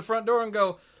open the front door and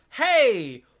go,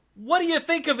 hey, what do you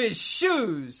think of his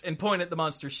shoes? And point at the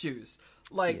monster's shoes.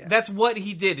 Like, that's what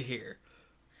he did here.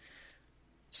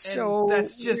 So and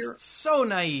that's just so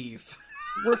naive.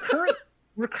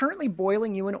 We're currently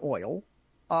boiling you in oil.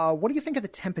 What do you think of the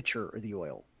temperature of the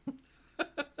oil?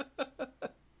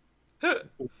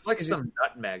 It's like some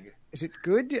nutmeg. Is it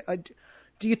good?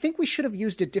 Do you think we should have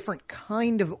used a different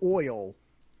kind of oil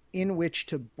in which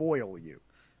to boil you?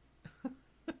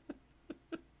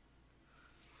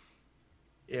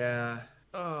 Yeah.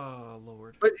 Oh,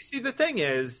 Lord. But see, the thing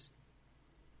is,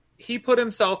 he put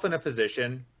himself in a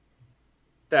position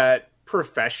that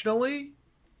professionally,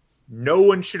 no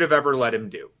one should have ever let him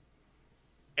do.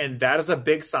 And that is a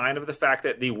big sign of the fact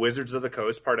that the Wizards of the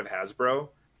Coast part of Hasbro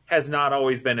has not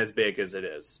always been as big as it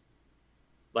is.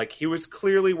 Like, he was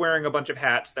clearly wearing a bunch of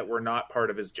hats that were not part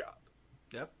of his job.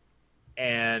 Yep.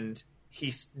 And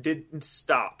he didn't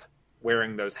stop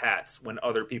wearing those hats when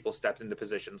other people stepped into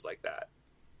positions like that.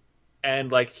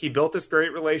 And, like, he built this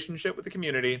great relationship with the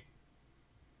community.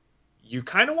 You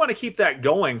kind of want to keep that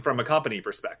going from a company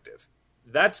perspective.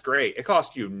 That's great. It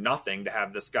cost you nothing to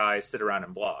have this guy sit around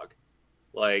and blog.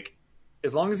 Like,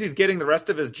 as long as he's getting the rest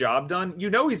of his job done,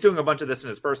 you know he's doing a bunch of this in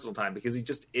his personal time because he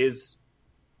just is,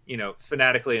 you know,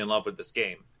 fanatically in love with this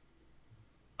game.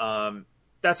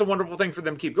 That's a wonderful thing for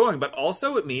them to keep going. But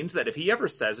also it means that if he ever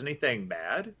says anything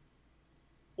bad,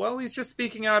 well, he's just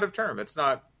speaking out of term. It's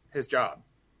not his job.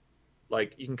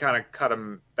 Like, you can kind of cut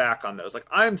him back on those. Like,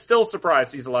 I'm still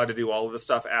surprised he's allowed to do all of this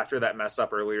stuff after that mess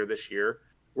up earlier this year,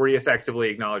 where he effectively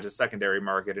acknowledged the secondary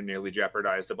market and nearly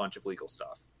jeopardized a bunch of legal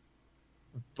stuff.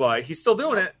 But he's still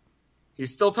doing it.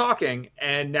 He's still talking.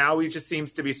 And now he just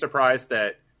seems to be surprised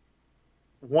that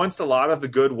once a lot of the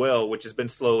goodwill, which has been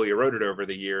slowly eroded over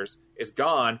the years, is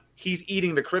gone, he's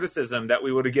eating the criticism that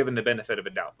we would have given the benefit of a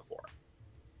doubt before.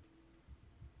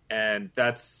 And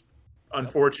that's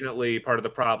unfortunately part of the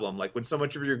problem. Like, when so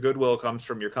much of your goodwill comes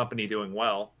from your company doing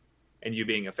well and you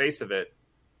being a face of it,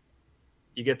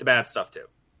 you get the bad stuff too.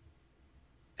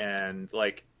 And,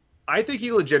 like, I think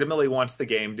he legitimately wants the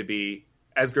game to be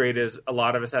as great as a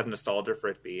lot of us have nostalgia for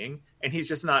it being, and he's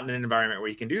just not in an environment where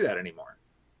he can do that anymore.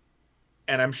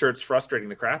 And I'm sure it's frustrating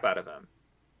the crap out of him.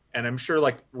 And I'm sure,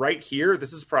 like, right here,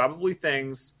 this is probably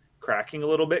things cracking a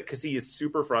little bit because he is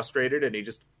super frustrated and he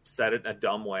just said it in a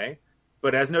dumb way.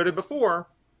 But as noted before,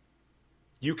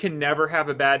 you can never have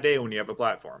a bad day when you have a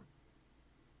platform.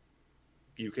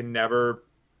 You can never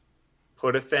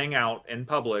put a thing out in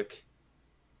public.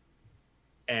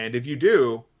 And if you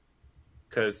do,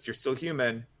 because you're still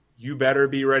human, you better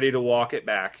be ready to walk it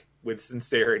back with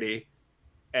sincerity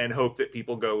and hope that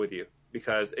people go with you.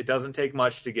 Because it doesn't take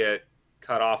much to get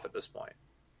cut off at this point.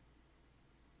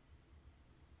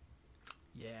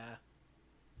 Yeah.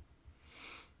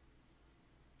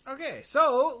 Okay,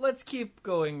 so let's keep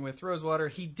going with Rosewater.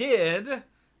 He did,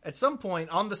 at some point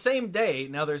on the same day,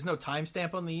 now there's no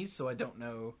timestamp on these, so I don't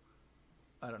know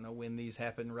when these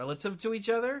happen relative to each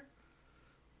other.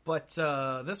 But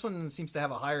this one seems to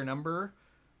have a higher number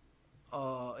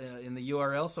in the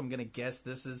URL, so I'm going to guess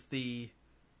this is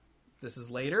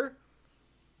later.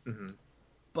 Mm-hmm.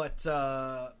 But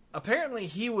apparently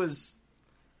he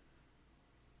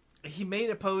made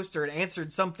a post or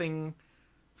answered something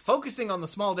focusing on the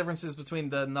small differences between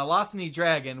the Nalothni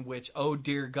Dragon, which, oh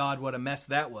dear God, what a mess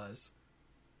that was.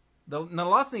 The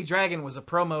Nalothni Dragon was a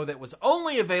promo that was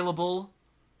only available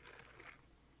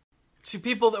to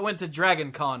people that went to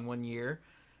Dragon Con one year,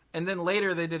 and then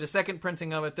later they did a second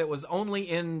printing of it that was only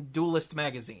in Duelist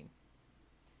magazine.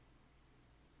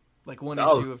 Like one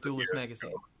issue of Duelist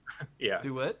magazine. Yeah.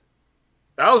 Do what?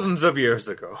 Thousands of years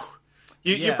ago.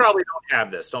 You probably don't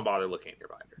have this. Don't bother looking at your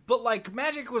binder. But, like,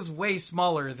 Magic was way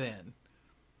smaller then.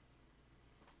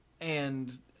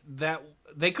 And that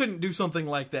they couldn't do something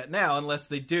like that now unless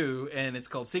they do, and it's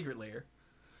called Secret Lair.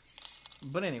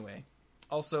 But anyway.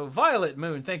 Also, Violet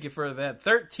Moon, thank you for that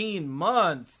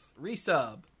 13-month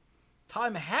resub.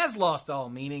 Time has lost all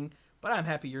meaning, but I'm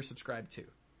happy you're subscribed too.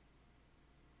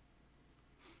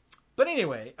 But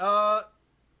anyway, so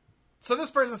this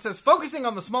person says, focusing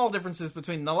on the small differences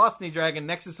between Nalothni Dragon,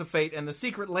 Nexus of Fate, and the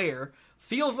Secret Lair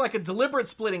feels like a deliberate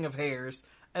splitting of hairs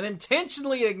and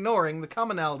intentionally ignoring the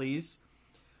commonalities,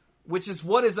 which is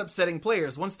what is upsetting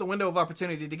players. Once the window of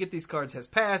opportunity to get these cards has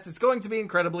passed, it's going to be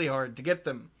incredibly hard to get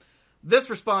them.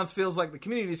 This response feels like the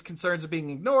community's concerns are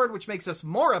being ignored, which makes us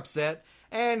more upset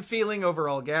and feeling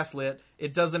overall gaslit.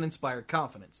 It doesn't inspire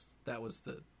confidence. That was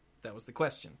the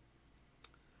question.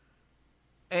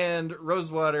 And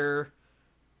Rosewater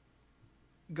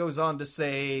goes on to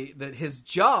say that his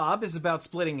job is about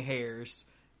splitting hairs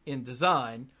in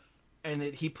design, and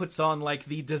that he puts on like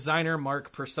the designer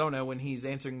mark persona when he's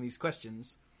answering these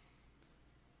questions.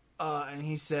 And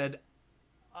he said,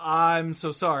 I'm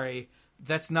so sorry.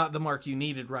 That's not the mark you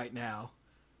needed right now.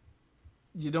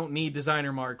 You don't need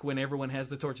designer mark when everyone has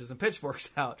the torches and pitchforks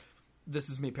out. This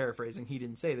is me paraphrasing. He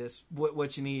didn't say this.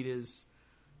 What you need is,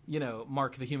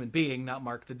 mark the human being, not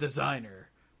mark the designer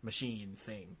machine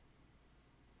thing.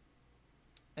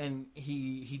 And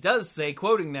he does say,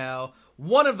 quoting now,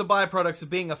 one of the byproducts of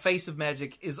being a face of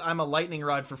Magic is I'm a lightning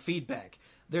rod for feedback.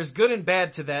 There's good and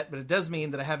bad to that, but it does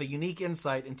mean that I have a unique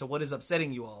insight into what is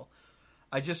upsetting you all.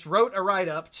 I just wrote a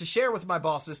write-up to share with my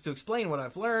bosses to explain what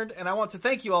I've learned, and I want to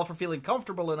thank you all for feeling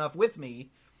comfortable enough with me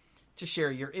to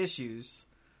share your issues.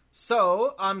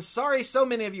 So, I'm sorry so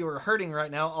many of you are hurting right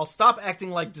now. I'll stop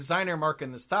acting like designer mark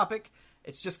in this topic.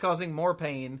 It's just causing more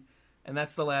pain, and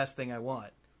that's the last thing I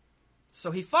want.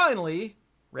 So he finally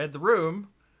read the room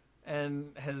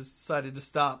and has decided to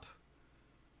stop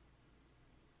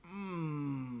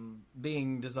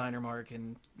being designer mark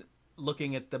and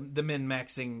looking at the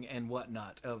min-maxing and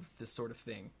whatnot of this sort of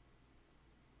thing.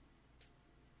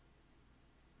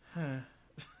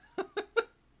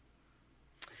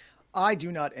 I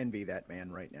do not envy that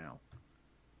man right now.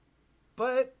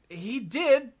 But he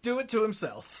did do it to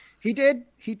himself. He did.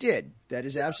 That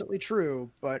is absolutely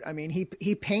true. But, I mean,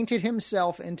 he painted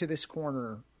himself into this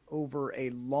corner over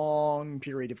a long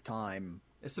period of time.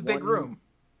 It's a big room.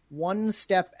 One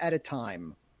step at a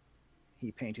time,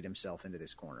 he painted himself into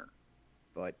this corner.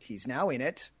 But he's now in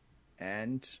it,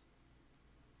 and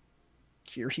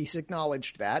here he's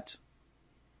acknowledged that.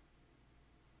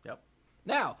 Yep.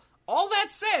 Now, all that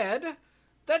said,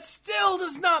 that still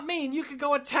does not mean you could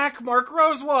go attack Mark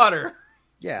Rosewater.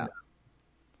 Yeah.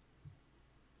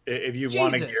 If you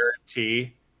want to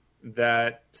guarantee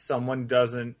that someone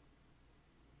doesn't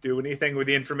do anything with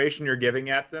the information you're giving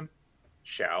at them,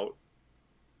 shout.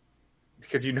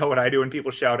 Because you know what I do when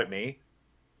people shout at me?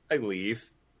 I leave.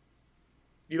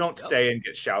 You don't stay and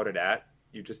get shouted at.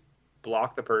 You just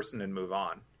block the person and move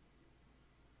on.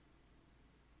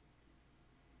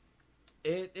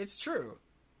 It's true.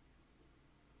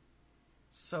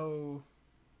 So,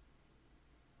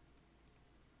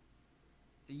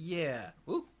 yeah.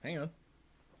 Ooh, hang on.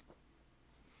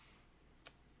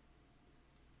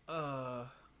 I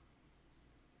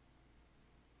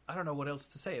don't know what else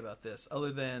to say about this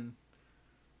other than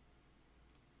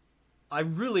I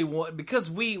really want,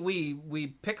 because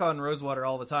we pick on Rosewater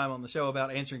all the time on the show about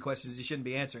answering questions you shouldn't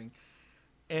be answering,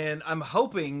 and I'm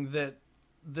hoping that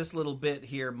this little bit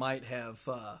here might have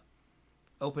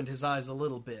opened his eyes a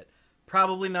little bit.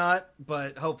 Probably not,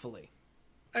 but hopefully.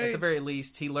 At the very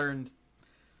least, he learned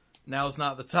now's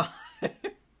not the time.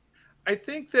 I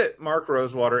think that Mark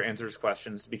Rosewater answers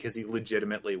questions because he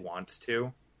legitimately wants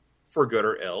to, for good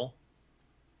or ill.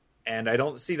 And I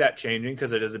don't see that changing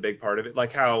because it is a big part of it.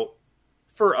 Like how,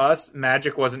 for us,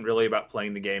 Magic wasn't really about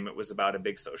playing the game. It was about a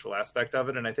big social aspect of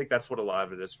it. And I think that's what a lot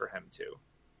of it is for him, too.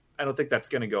 I don't think that's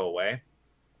going to go away.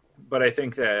 But I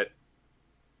think that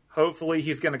hopefully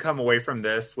he's going to come away from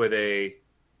this with a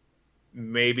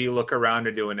maybe look around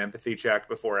and do an empathy check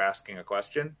before asking a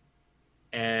question.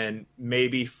 And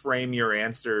maybe frame your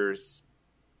answers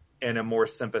in a more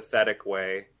sympathetic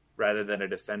way rather than a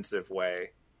defensive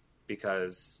way,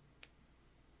 because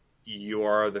you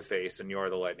are the face and you are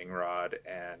the lightning rod.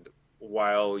 And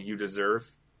while you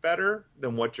deserve better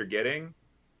than what you're getting,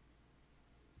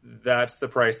 that's the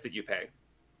price that you pay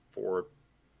for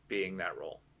being that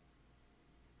role.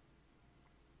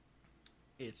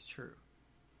 It's true.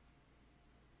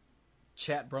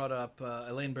 Chat brought up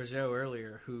Elaine Bergeau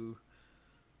earlier, who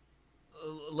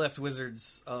left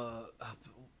Wizards a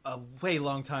way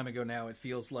long time ago now, it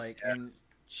feels like. Yeah. And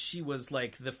she was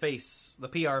like the face, the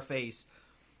PR face.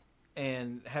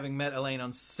 And having met Elaine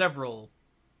on several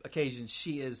occasions,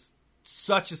 she is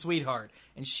such a sweetheart,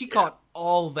 and she caught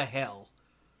all the hell.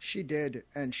 She did,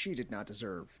 and she did not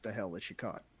deserve the hell that she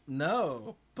caught.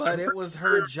 No, but it was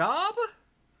her job.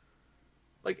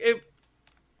 Like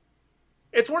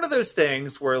it's one of those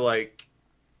things where like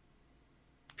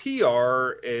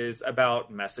PR is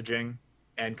about messaging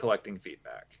and collecting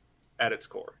feedback at its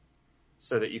core,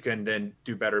 so that you can then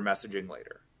do better messaging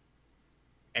later.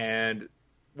 And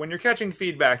when you're catching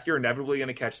feedback, you're inevitably going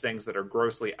to catch things that are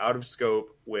grossly out of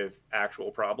scope with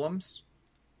actual problems,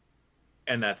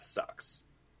 and that sucks.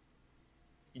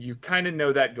 You kind of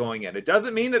know that going in. It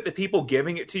doesn't mean that the people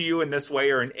giving it to you in this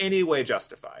way are in any way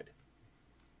justified,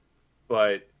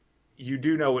 but you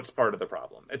do know it's part of the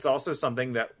problem. It's also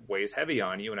something that weighs heavy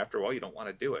on you, and after a while, you don't want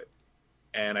to do it.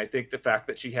 And I think the fact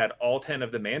that she had all 10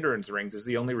 of the Mandarin's rings is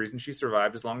the only reason she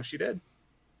survived as long as she did.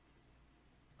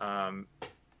 She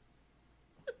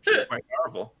was quite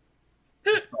powerful.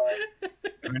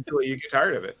 Eventually, you get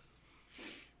tired of it.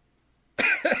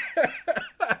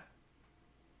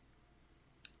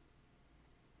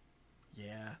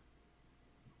 Yeah.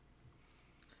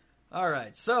 All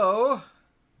right, so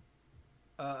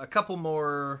a couple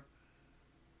more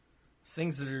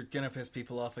things that are going to piss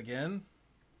people off again.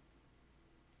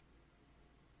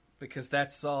 Because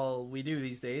that's all we do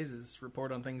these days is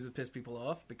report on things that piss people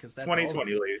off. Because that's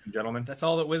 2020, ladies and gentlemen. That's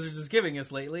all that Wizards is giving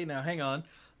us lately. Now, hang on.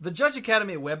 The Judge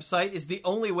Academy website is the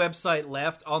only website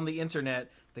left on the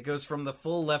internet that goes from the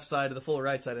full left side to the full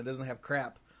right side and doesn't have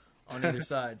crap on either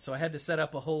side. So I had to set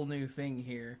up a whole new thing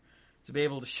here to be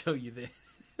able to show you this.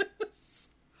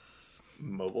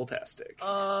 Mobile-tastic.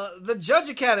 The Judge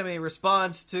Academy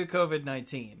response to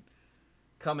COVID-19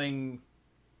 coming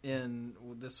in.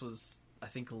 This was, I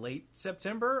think, late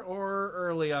September or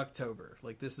early October.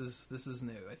 Like this is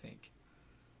new, I think.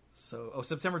 So,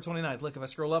 September 29th. Look, if I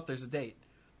scroll up, there's a date.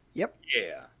 Yep.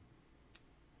 Yeah.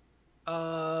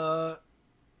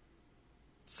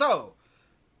 So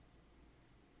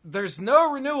there's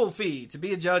no renewal fee to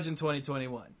be a judge in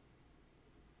 2021.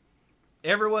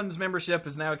 Everyone's membership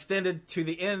is now extended to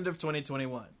the end of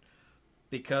 2021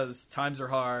 because times are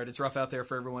hard, it's rough out there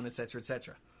for everyone, etc.,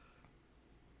 etc.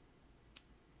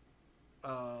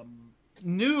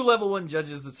 New level 1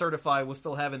 judges that certify will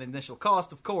still have an initial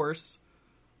cost, of course,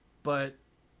 but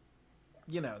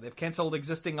you know, they've canceled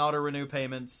existing auto renew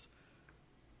payments.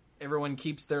 Everyone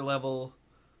keeps their level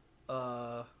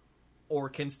or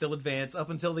can still advance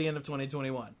up until the end of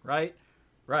 2021, right?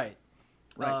 Right.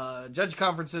 Judge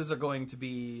conferences are going to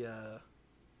be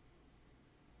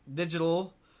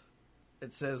digital.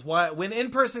 It says, when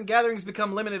in-person gatherings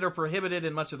become limited or prohibited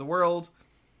in much of the world,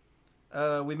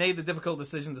 we made the difficult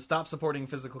decision to stop supporting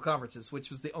physical conferences, which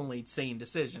was the only sane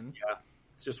decision. Yeah,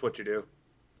 it's just what you do.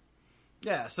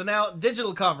 Yeah, so now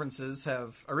digital conferences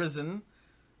have arisen,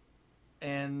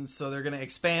 and so they're going to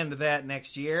expand that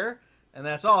next year, and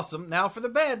that's awesome. Now for the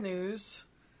bad news.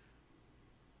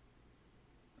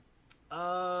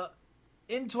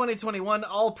 In 2021,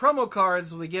 all promo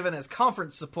cards will be given as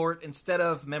conference support instead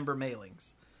of member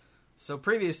mailings. So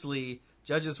previously,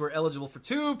 judges were eligible for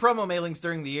 2 promo mailings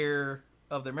during the year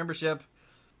of their membership.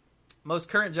 Most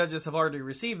current judges have already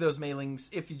received those mailings.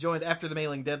 If you joined after the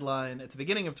mailing deadline at the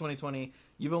beginning of 2020,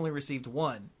 you've only received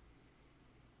 1.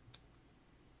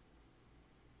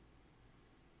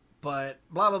 But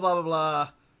blah, blah, blah, blah, blah.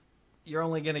 You're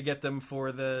only going to get them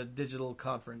for the digital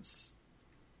conference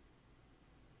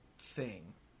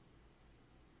thing.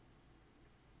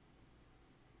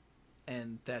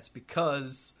 And that's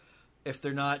because if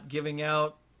they're not giving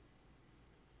out,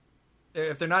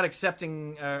 if they're not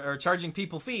accepting or charging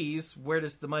people fees, where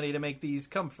does the money to make these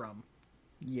come from?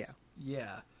 Yeah.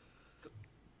 Yeah.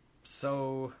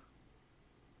 So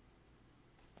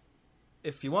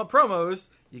if you want promos,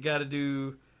 you got to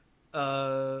do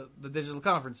the digital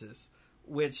conferences,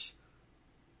 which,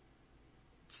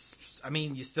 I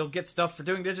mean, you still get stuff for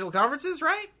doing digital conferences,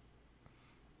 right?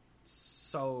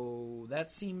 So that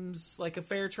seems like a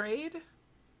fair trade.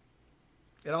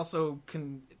 It also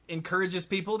encourages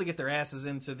people to get their asses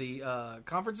into the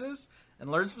conferences and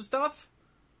learn some stuff,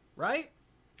 right?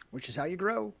 Which is how you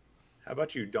grow. How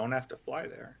about you don't have to fly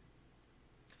there?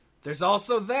 There's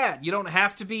also that. You don't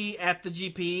have to be at the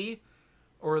GP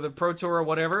or the Pro Tour or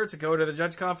whatever to go to the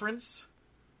judge conference.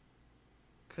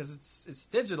 Because it's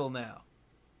digital now.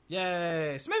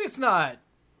 Yay. So maybe it's not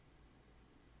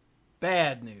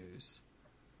bad news.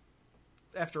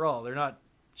 After all, they're not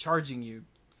charging you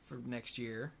for next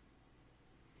year.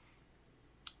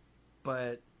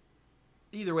 But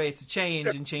either way, it's a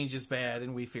change, and change is bad,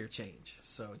 and we fear change.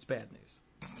 So it's bad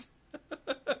news.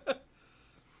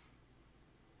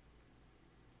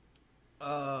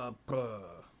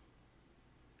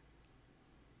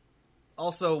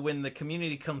 Also, when the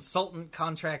community consultant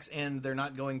contracts end, they're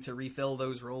not going to refill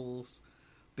those roles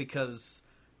because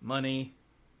money.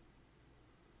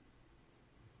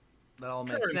 That all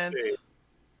makes sense.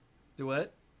 Do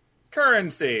what?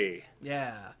 Currency.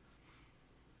 Yeah.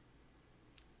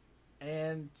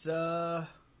 And they're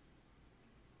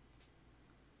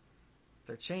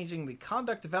changing the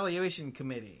conduct evaluation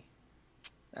committee.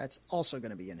 That's also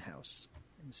going to be in-house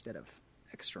instead of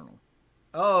external.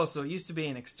 Oh, so it used to be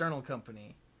an external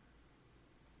company.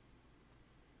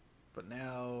 But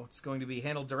now it's going to be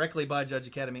handled directly by Judge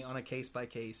Academy on a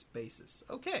case-by-case basis.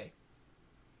 Okay.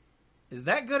 Is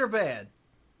that good or bad?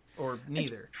 Or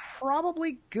neither? It's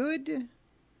probably good.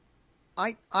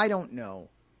 I don't know.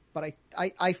 But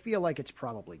I feel like it's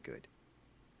probably good.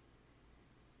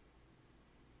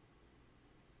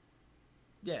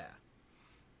 Yeah.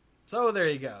 So there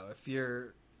you go. If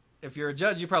you're a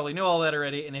judge, you probably know all that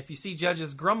already. And if you see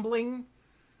judges grumbling,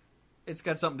 it's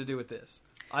got something to do with this.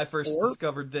 I first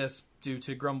discovered this due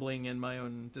to grumbling in my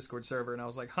own Discord server, and I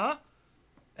was like, huh?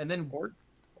 And then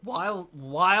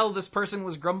while this person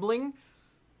was grumbling,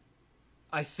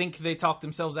 I think they talked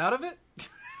themselves out of it.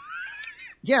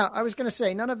 Yeah, I was going to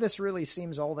say, none of this really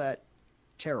seems all that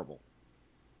terrible.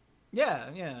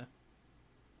 Yeah.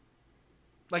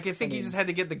 Like, I think you just had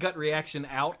to get the gut reaction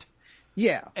out.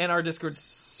 Yeah. And our Discord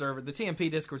server, the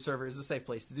TMP Discord server, is a safe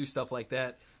place to do stuff like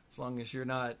that, as long as you're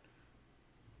not,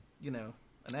 an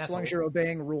asshole. As long as you're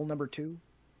obeying rule number 2.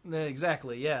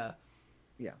 Exactly, yeah.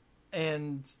 Yeah.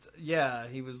 And, yeah,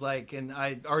 he was like, and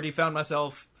I already found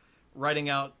myself writing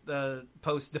out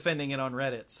posts defending it on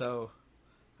Reddit, so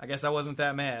I guess I wasn't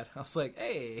that mad. I was like,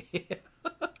 hey.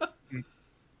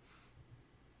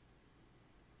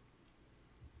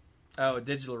 Oh, a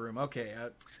digital room. Okay.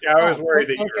 Yeah, I was worried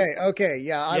that you were... Okay,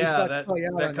 yeah. I was about to call you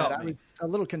out on that. Me. I was a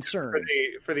little concerned.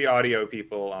 For the audio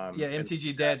people.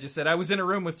 MTG Dad just said, I was in a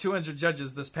room with 200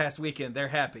 judges this past weekend. They're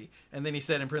happy. And then he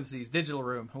said in parentheses, digital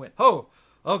room. I went, oh,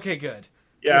 okay, good.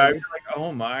 Yeah, I was like,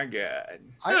 oh my God.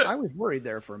 I was worried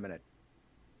there for a minute.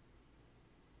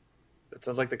 That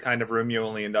sounds like the kind of room you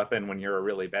only end up in when you're a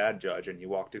really bad judge and you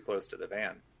walk too close to the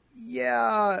van.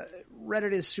 Yeah,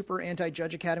 Reddit is super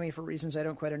anti-Judge Academy for reasons I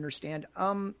don't quite understand.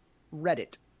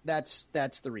 Reddit. That's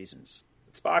the reasons.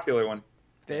 It's a popular one.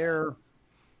 They're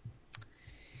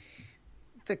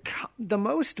the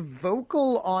most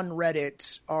vocal on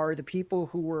Reddit are the people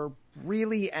who were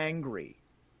really angry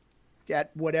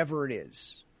at whatever it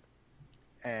is.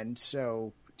 And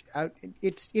so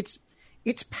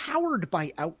it's powered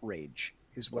by outrage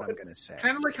is what I'm going to say.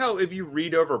 Kind of like how if you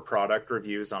read over product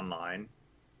reviews online,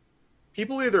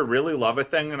 people either really love a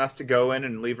thing enough to go in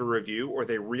and leave a review, or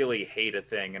they really hate a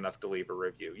thing enough to leave a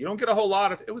review. You don't get a whole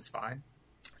lot of it was fine.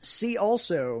 See,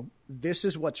 also, this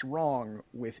is what's wrong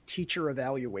with teacher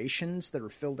evaluations that are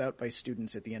filled out by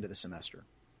students at the end of the semester.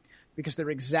 Because there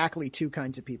are exactly two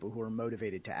kinds of people who are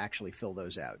motivated to actually fill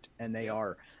those out. And they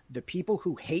are the people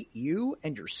who hate you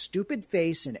and your stupid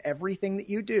face and everything that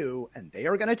you do, and they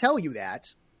are going to tell you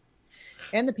that,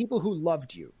 and the people who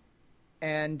loved you.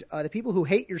 And the people who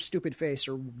hate your stupid face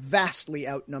are vastly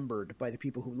outnumbered by the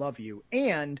people who love you.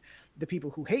 And the people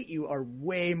who hate you are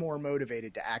way more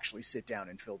motivated to actually sit down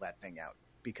and fill that thing out.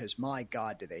 Because, my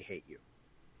God, do they hate you.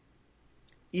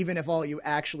 Even if all you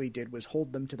actually did was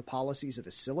hold them to the policies of the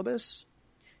syllabus,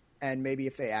 and maybe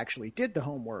if they actually did the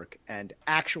homework and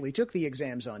actually took the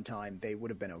exams on time, they would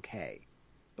have been okay.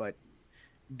 But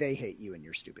they hate you and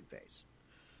your stupid face.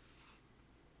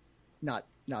 Not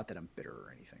that I'm bitter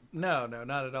or anything. No,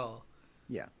 not at all.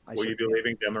 Yeah. Will you be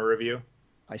leaving them a review?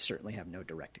 I certainly have no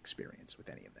direct experience with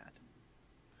any of that.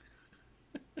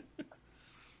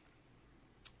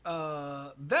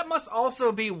 That must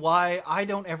also be why I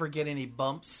don't ever get any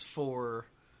bumps for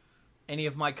any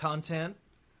of my content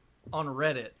on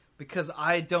Reddit, because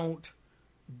I don't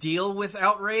deal with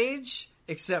outrage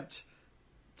except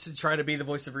to try to be the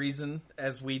voice of reason,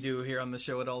 as we do here on the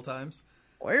show at all times.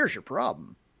 Well, here's your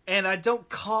problem. And I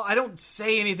don't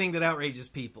say anything that outrages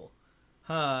people.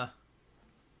 Huh.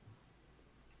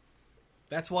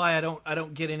 That's why I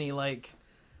don't get any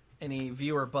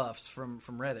viewer buffs from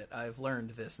Reddit. I've learned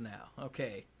this now.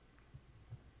 Okay.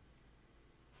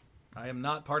 I am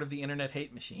not part of the internet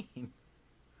hate machine.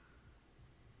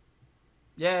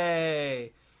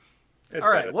 Yay! All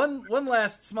right, one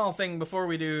last small thing before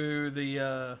we do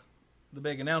the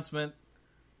big announcement.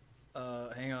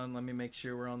 Hang on, let me make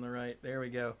sure we're on the right. There we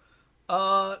go.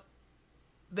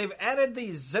 They've added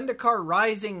the Zendikar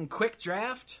Rising Quick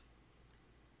Draft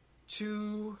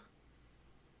to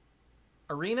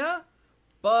Arena,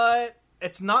 but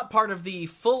it's not part of the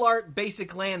full art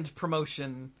basic land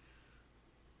promotion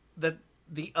that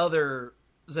the other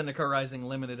Zendikar Rising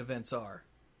limited events are.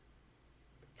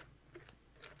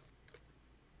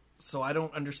 So I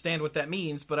don't understand what that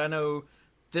means, but I know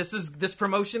this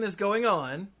promotion is going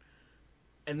on,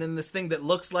 and then this thing that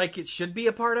looks like it should be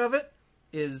a part of it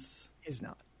is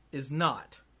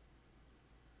not.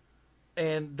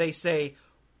 And they say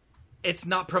it's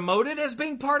not promoted as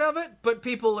being part of it, but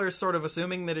people are sort of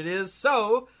assuming that it is.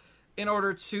 So, in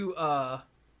order to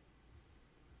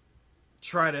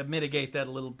try to mitigate that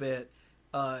a little bit,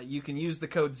 you can use the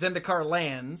code Zendikar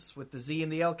Lands with the Z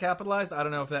and the L capitalized. I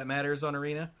don't know if that matters on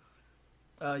Arena.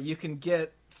 You can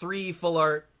get 3 full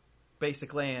art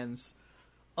basic lands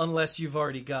unless you've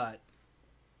already got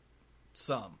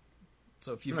some.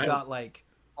 So if you've got like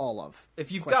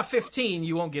if you've got 15,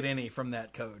 you won't get any from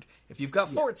that code. If you've got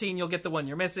 14, you'll get the one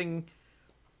you're missing,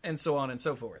 and so on and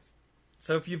so forth.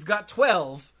 So if you've got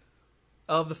 12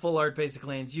 of the full art basic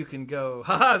lands, you can go,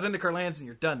 haha, Zendikar lands, and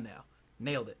you're done now.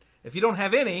 Nailed it. If you don't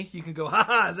have any, you can go,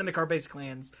 haha, Zendikar basic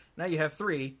lands. Now you have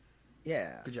 3.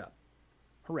 Yeah. Good job.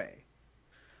 Hooray.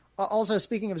 Also,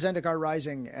 speaking of Zendikar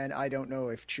Rising, and I don't know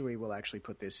if Chewy will actually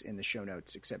put this in the show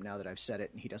notes, except now that I've said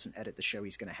it and he doesn't edit the show,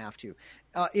 he's going to have to.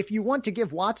 If you want to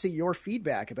give Watsy your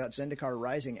feedback about Zendikar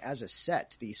Rising as a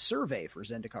set, the survey for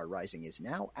Zendikar Rising is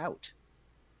now out.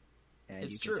 And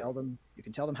it's you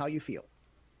can tell them how you feel.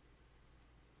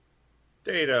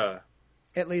 Data.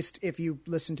 At least if you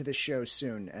listen to this show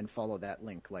soon and follow that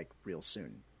link like real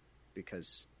soon,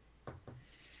 because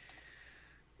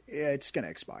it's going to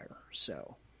expire.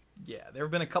 So yeah, there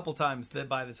have been a couple times that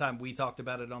by the time we talked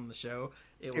about it on the show,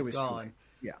 it was gone.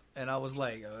 Yeah, and I was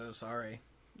like, "Oh, sorry."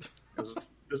 This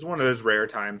is one of those rare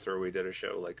times where we did a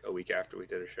show like a week after we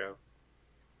did a show.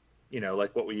 You know,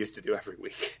 like what we used to do every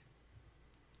week.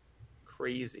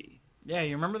 Crazy. Yeah,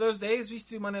 you remember those days? We used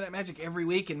to do Monday Night Magic every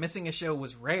week, and missing a show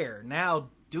was rare. Now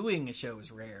doing a show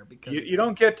is rare because you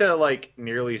don't get to like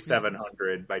nearly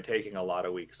 700 by taking a lot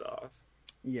of weeks off.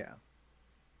 Yeah,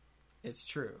 it's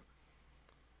true.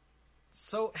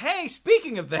 So, hey,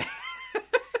 speaking of that,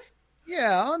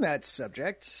 yeah, on that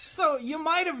subject. So you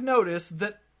might have noticed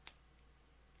that.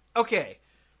 Okay,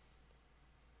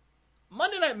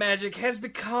 Monday Night Magic has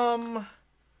become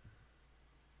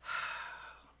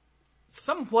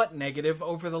somewhat negative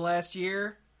over the last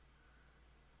year.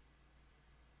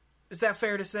 Is that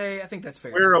fair to say? I think that's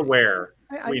fair. We're to say. Aware.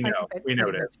 We know. We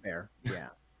know that's fair. Yeah.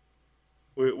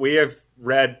 we have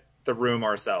read the room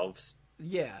ourselves.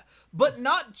 Yeah, but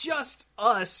not just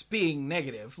us being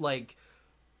negative. Like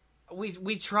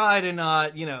we try to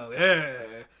not,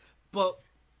 but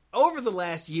over the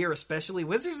last year, especially,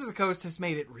 Wizards of the Coast has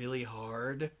made it really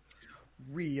hard.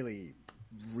 Really,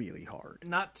 really hard.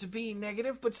 Not to be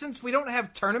negative, but since we don't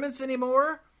have tournaments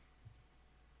anymore,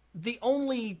 the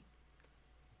only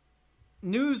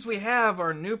news we have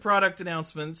are new product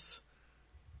announcements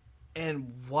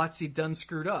and Watsy done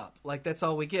screwed up. Like, that's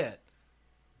all we get.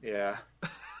 Yeah.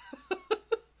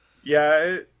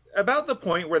 Yeah, about the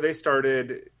point where they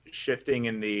started shifting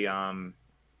in the...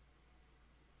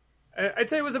 I'd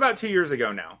say it was about 2 years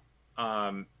ago now,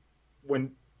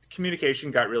 when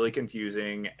communication got really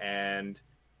confusing and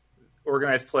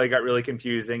organized play got really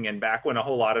confusing, and back when a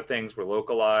whole lot of things were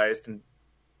localized, and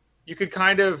you could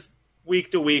kind of,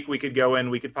 week to week, we could go in,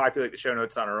 we could populate the show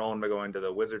notes on our own by going to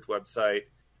the Wizards website,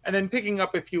 and then picking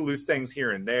up a few loose things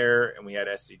here and there, and we had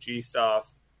SCG stuff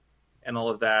and all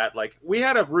of that. Like, we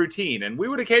had a routine, and we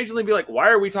would occasionally be like, why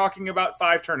are we talking about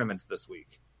 5 tournaments this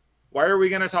week? Why are we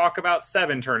going to talk about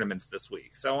 7 tournaments this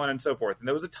week? So on and so forth. And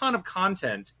there was a ton of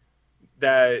content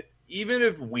that, even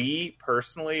if we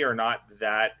personally are not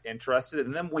that interested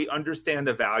in them, we understand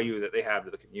the value that they have to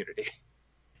the community.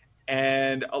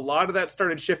 And a lot of that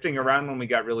started shifting around when we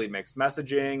got really mixed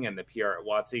messaging, and the PR at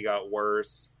WotC got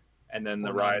worse. And then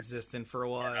the rise... non-existent for a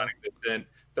while. Non-existent.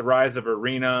 The rise of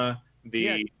Arena,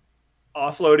 the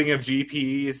offloading of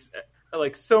GPs,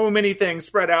 like so many things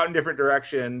spread out in different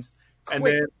directions. And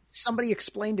then somebody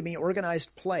explained to me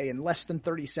organized play in less than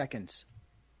 30 seconds.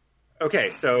 Okay,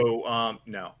 so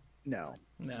no.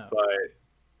 But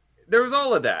there was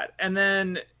all of that. And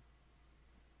then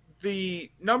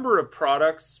the number of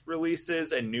products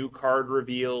releases and new card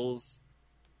reveals,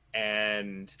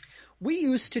 and we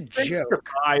used to joke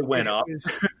went up.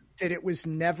 That it was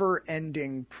never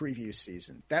ending preview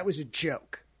season. That was a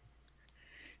joke.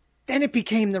 Then it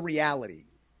became the reality.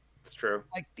 It's true.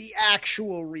 Like the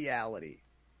actual reality.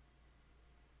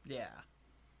 Yeah.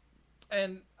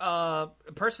 And a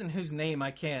person whose name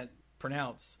I can't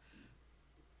pronounce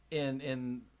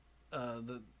in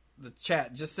the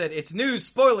chat just said, it's news,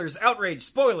 spoilers, outrage,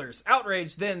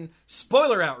 then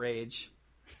spoiler outrage,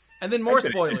 and then more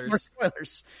spoilers. More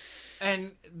spoilers.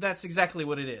 And that's exactly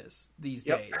what it is these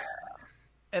days.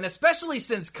 And especially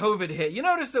since COVID hit. You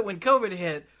notice that when COVID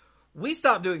hit, we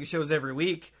stopped doing shows every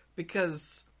week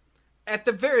because at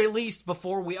the very least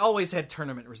before we always had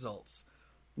tournament results.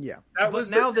 Yeah. But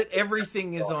now that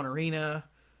everything is on Arena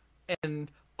and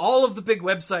all of the big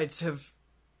websites have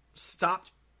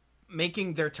stopped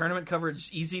making their tournament coverage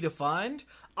easy to find,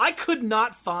 I could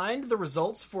not find the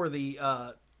results for the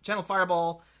Channel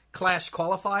Fireball Clash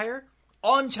qualifier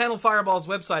on Channel Fireball's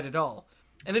website at all.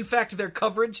 And in fact, their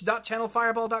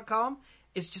coverage.channelfireball.com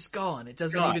is just gone. It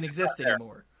doesn't even exist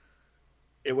anymore.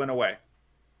 It went away.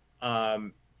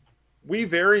 We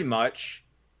very much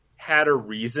had a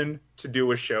reason to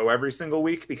do a show every single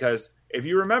week because if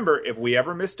you remember, if we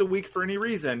ever missed a week for any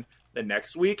reason, the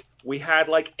next week we had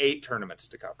like 8 tournaments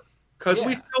to cover because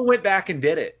we still went back and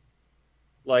did it.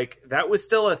 Like that was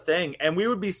still a thing. And we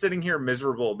would be sitting here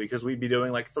miserable because we'd be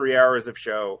doing like 3 hours of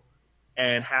show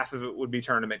and half of it would be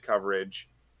tournament coverage.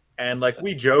 And like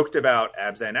we joked about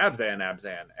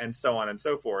Abzan, and so on and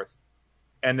so forth.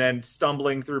 And then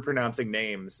stumbling through pronouncing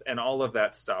names and all of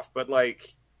that stuff. But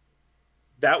like,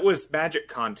 that was Magic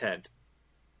content.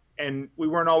 And we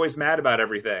weren't always mad about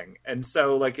everything. And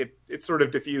so like it sort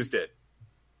of diffused it.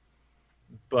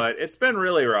 But it's been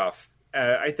really rough.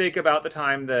 I think about the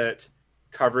time that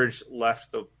coverage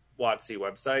left the WotC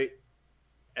website.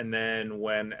 And then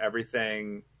when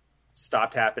everything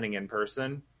stopped happening in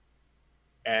person.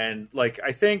 And like,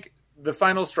 I think the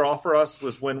final straw for us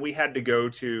was when we had to go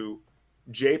to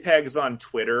JPEGs on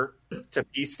Twitter to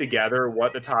piece together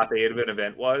what the top 8 of an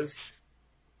event was.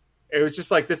 It was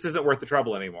just like, this isn't worth the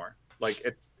trouble anymore.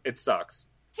 Like it sucks.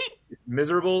 It's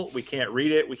miserable. We can't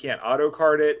read it. We can't auto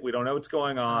card it. We don't know what's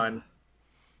going on.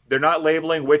 They're not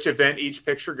labeling which event each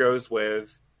picture goes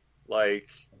with. Like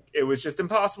it was just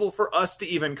impossible for us to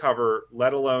even cover,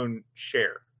 let alone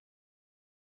share.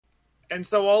 And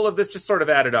so all of this just sort of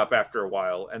added up after a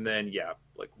while. And then,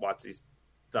 like WotC's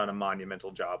done a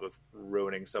monumental job of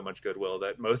ruining so much goodwill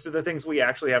that most of the things we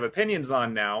actually have opinions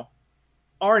on now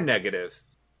are negative.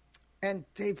 And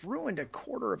they've ruined a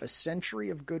quarter of a century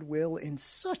of goodwill in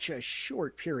such a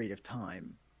short period of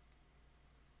time.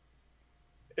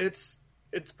 It's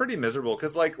pretty miserable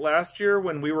because like last year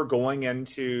when we were going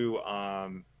into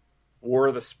War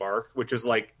of the Spark, which is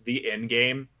like the end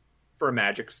game for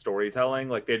Magic storytelling,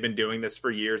 like they'd been doing this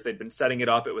for years. They'd been setting it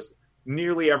up. It was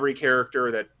nearly every character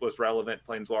that was relevant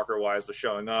Planeswalker wise was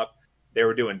showing up. They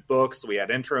were doing books. We had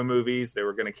intro movies. They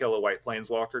were going to kill a white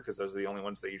Planeswalker because those are the only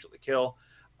ones they usually kill.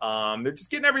 They're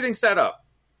just getting everything set up.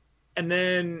 And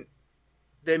then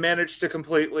they managed to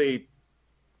completely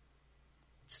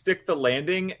stick the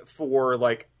landing for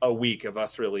like a week of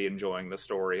us really enjoying the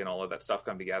story and all of that stuff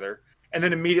come together. And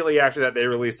then immediately after that, they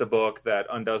release a book that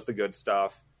undoes the good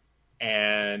stuff.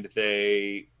 And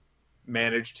they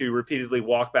managed to repeatedly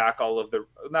walk back all of the,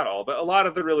 not all, but a lot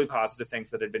of the really positive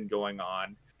things that had been going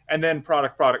on. And then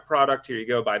product. Here you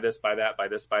go. Buy this, buy that, buy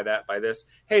this, buy that, buy this.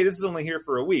 Hey, this is only here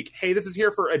for a week. Hey, this is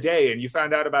here for a day. And you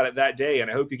found out about it that day. And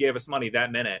I hope you gave us money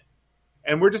that minute.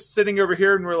 And we're just sitting over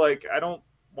here and we're like, I don't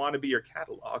want to be your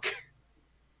catalog.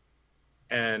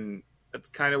 And that's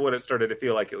kind of what it started to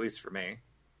feel like, at least for me.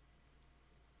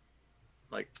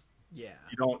 Like, yeah,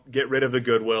 you don't get rid of the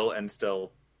goodwill and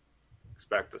still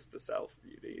expect us to sell for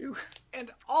you, do you? And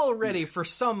already for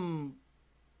some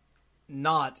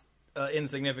not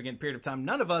insignificant period of time,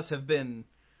 none of us have been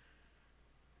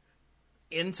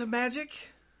into Magic,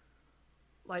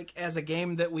 like as a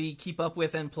game that we keep up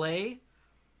with and play.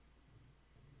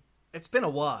 It's been a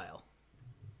while.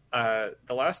 The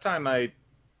last time I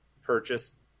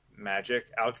purchased Magic,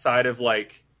 outside of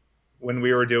like when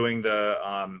we were doing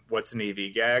the What's an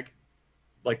EV gag,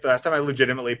 like the last time I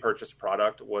legitimately purchased a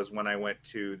product was when I went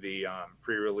to the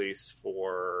pre-release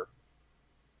for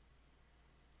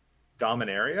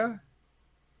Dominaria,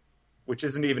 which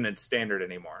isn't even in standard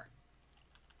anymore.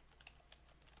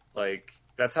 Like,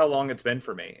 that's how long it's been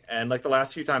for me. And like the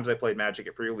last few times I played Magic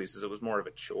at pre-releases, it was more of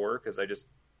a chore because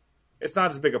it's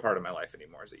not as big a part of my life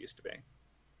anymore as it used to be.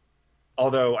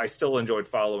 Although I still enjoyed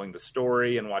following the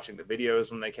story and watching the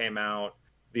videos when they came out.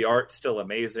 The art's still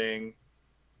amazing.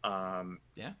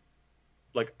 Yeah.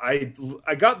 Like I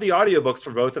got the audiobooks for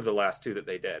both of the last 2 that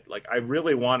they did. Like I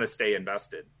really want to stay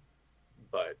invested,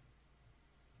 but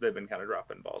they've been kind of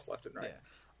dropping balls left and right. Yeah.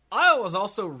 I was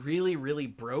also really, really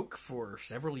broke for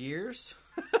several years.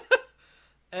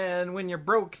 And when you're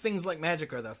broke, things like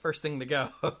Magic are the first thing to go.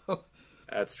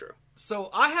 That's true. So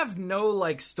I have no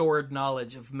like stored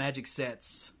knowledge of Magic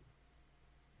sets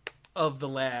of the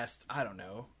last, I don't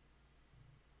know,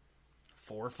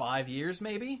 4 or 5 years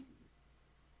maybe.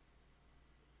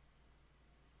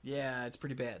 Yeah, it's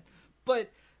pretty bad.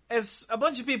 But as a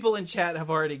bunch of people in chat have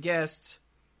already guessed,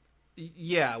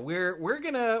 yeah, we're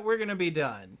gonna be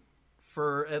done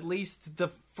for at least the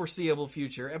foreseeable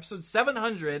future. Episode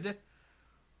 700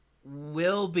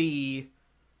 will be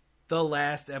the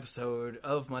last episode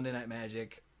of Monday Night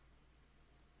Magic.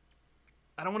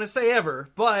 I don't want to say ever,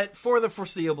 but for the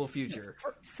foreseeable future.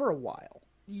 For a while.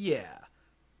 Yeah.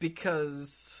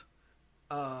 Because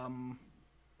of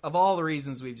all the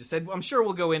reasons we've just said, I'm sure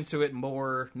we'll go into it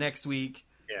more next week.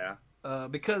 Yeah.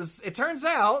 Because it turns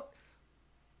out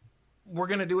we're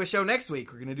going to do a show next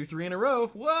week. We're going to do 3 in a row.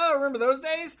 Whoa, remember those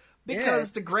days?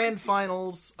 Because the grand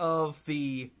finals of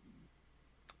the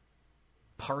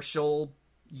partial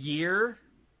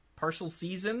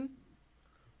season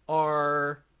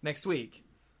are next week.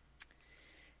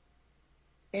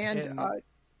 And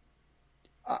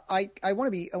I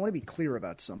want to be clear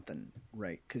about something,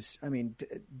 right? Because I mean,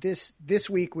 this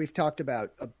week we've talked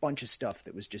about a bunch of stuff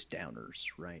that was just downers,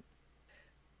 right?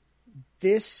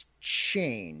 This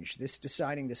change, this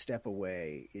deciding to step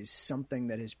away, is something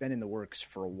that has been in the works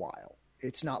for a while.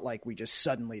 It's not like we just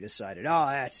suddenly decided, oh,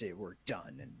 that's it, we're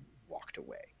done, and walked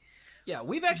away. Yeah,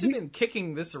 we've actually been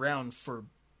kicking this around for,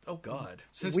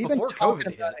 since we've before been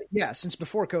talking COVID about hit. it. Yeah, since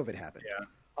before COVID happened. Yeah.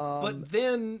 But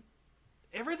then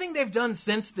everything they've done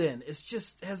since then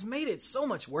has made it so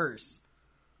much worse.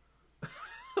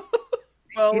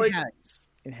 Well, it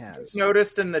has.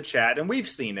 Noticed in the chat, and we've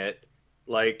seen it,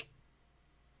 like,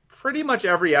 pretty much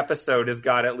every episode has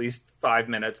got at least 5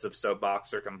 minutes of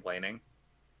soapbox or complaining.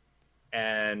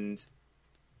 And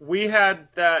we had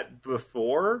that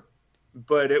before,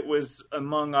 but it was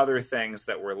among other things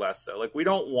that were less so. Like, we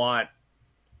don't want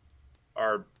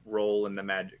our role in the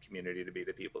Magic community to be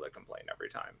the people that complain every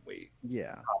time we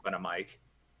hop on a mic.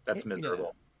 That's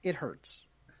miserable. It hurts.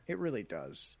 It really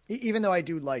does. Even though I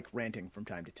do like ranting from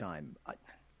time to time,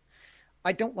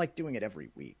 I don't like doing it every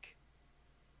week.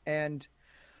 And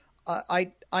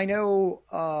I know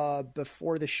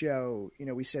before the show,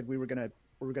 we said we're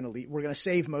gonna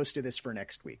save most of this for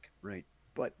next week, right?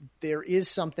 But there is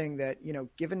something that,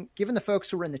 given the folks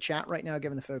who are in the chat right now,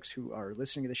 given the folks who are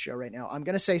listening to the show right now, I'm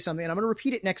going to say something, and I'm going to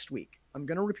repeat it next week.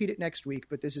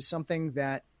 But this is something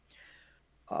that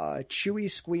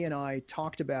Chewy, Squee, and I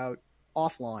talked about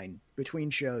offline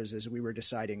between shows as we were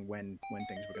deciding when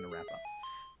things were going to wrap up.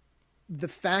 The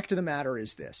fact of the matter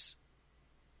is this.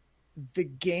 The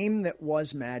game that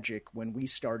was Magic when we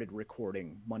started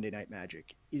recording Monday Night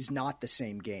Magic is not the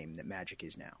same game that Magic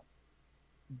is now.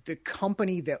 The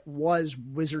company that was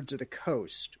Wizards of the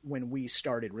Coast when we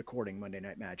started recording Monday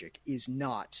Night Magic is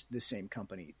not the same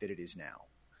company that it is now.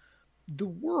 The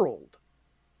world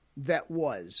that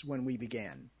was when we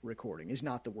began recording is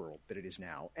not the world that it is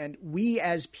now. And we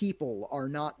as people are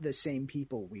not the same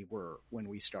people we were when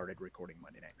we started recording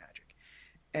Monday Night Magic.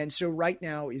 And so right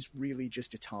now is really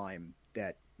just a time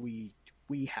that we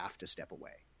have to step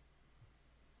away.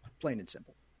 Plain and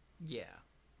simple. Yeah.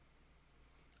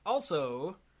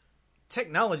 Also,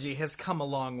 technology has come a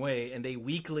long way, and a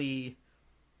weekly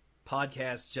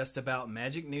podcast just about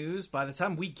Magic news, by the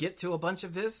time we get to a bunch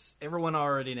of this, everyone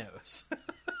already knows.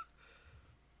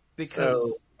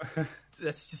 Because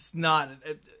that's just not...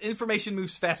 Information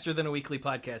moves faster than a weekly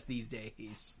podcast these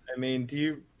days. I mean, do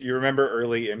you remember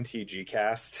early MTG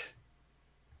Cast?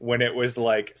 When it was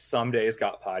like, some days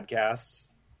got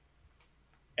podcasts,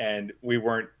 and we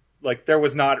weren't... Like, there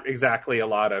was not exactly a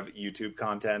lot of YouTube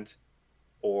content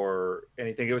or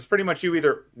anything. It was pretty much you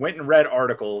either went and read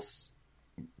articles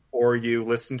or you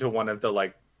listened to one of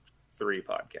the, 3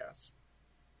 podcasts.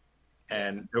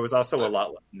 And there was also a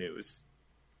lot less news.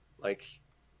 Like,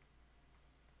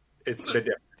 it's a bit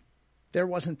different. There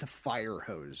wasn't the fire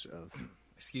hose of...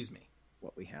 Excuse me.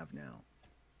 What we have now.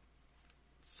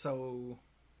 So,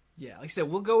 yeah, like I said,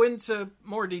 we'll go into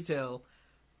more detail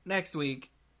next week,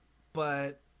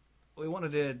 but... We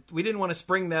didn't want to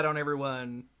spring that on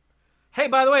everyone. Hey,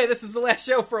 by the way, this is the last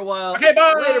show for a while. Okay,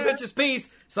 bye! Later, bitches, peace.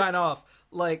 Sign off.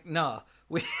 Nah.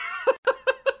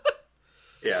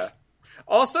 Yeah.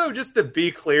 Also, just to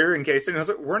be clear, in case anyone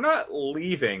knows, we're not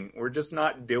leaving. We're just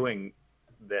not doing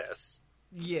this.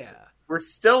 Yeah. We're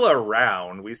still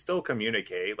around. We still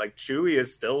communicate. Like, Chewy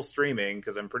is still streaming,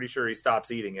 because I'm pretty sure he stops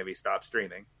eating if he stops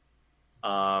streaming.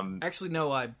 Actually,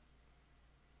 no,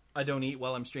 I don't eat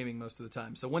while I'm streaming most of the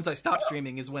time. So once I stop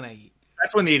streaming is when I eat.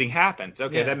 That's when the eating happens.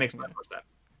 Okay, yeah, that makes more sense.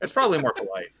 It's probably more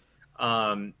polite.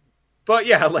 But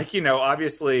yeah,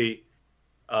 obviously,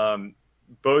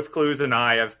 both Clues and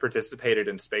I have participated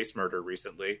in Space Murder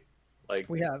recently.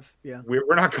 We have, yeah.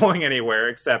 We're not going anywhere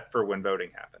except for when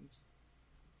voting happens.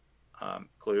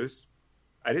 Clues,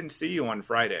 I didn't see you on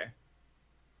Friday.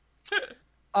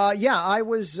 Yeah, I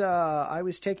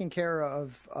was taking care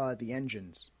of the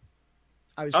engines.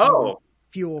 I was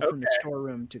fuel from the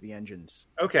storeroom to the engines.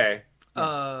 Okay.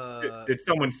 Did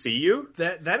someone see you?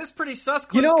 That is pretty sus,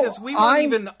 You know, because we weren't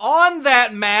even on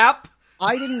that map.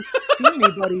 I didn't see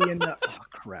anybody in the... Oh,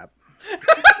 crap.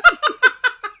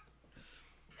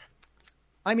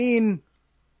 I mean,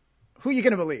 who are you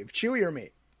going to believe, Chewie or me?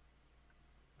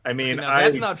 I mean,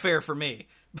 that's not fair for me.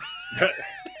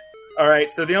 All right,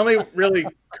 so the only really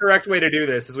correct way to do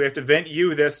this is we have to vent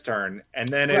you this turn, and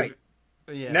then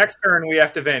next turn we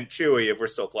have to vent Chewie if we're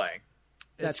still playing.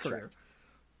 That's correct.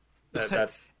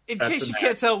 That's in case you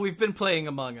can't tell, we've been playing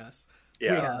Among Us.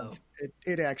 Yeah, we have.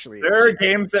 It actually is. There are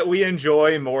games that we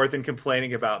enjoy more than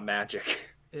complaining about Magic.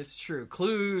 It's true.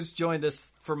 Clues joined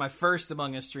us for my first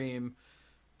Among Us stream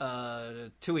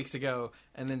 2 weeks ago,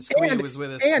 and then Squee was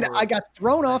with us. And I got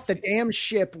thrown off the damn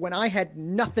ship when I had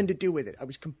nothing to do with it. I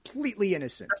was completely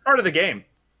innocent. That's part of the game.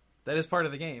 That is part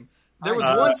of the game. There was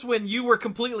once when you were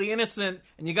completely innocent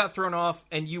and you got thrown off,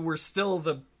 and you were still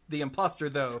the imposter,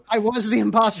 though. I was the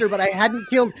imposter, but I hadn't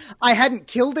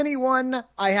killed anyone.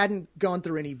 I hadn't gone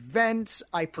through any vents.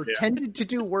 I pretended to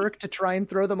do work to try and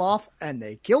throw them off, and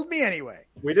they killed me anyway.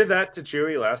 We did that to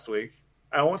Chewie last week.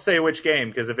 I won't say which game,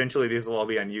 because eventually these will all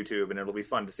be on YouTube, and it'll be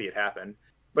fun to see it happen.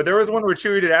 But there was one where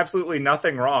Chewie did absolutely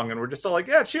nothing wrong, and we're just all like,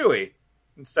 yeah, Chewie.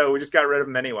 And so we just got rid of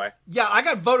him anyway. Yeah, I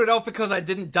got voted off because I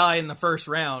didn't die in the first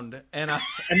round. And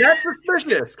that's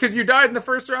suspicious, because you died in the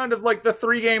first round of, like, the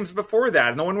 3 games before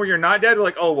that. And the one where you're not dead, we're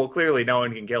like, oh, well, clearly no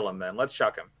one can kill him then. Let's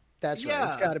chuck him. That's right.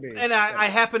 It's got to be. And I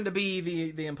happened to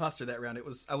be the imposter that round.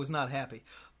 I was not happy.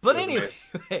 But anyway,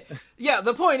 yeah,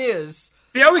 the point is...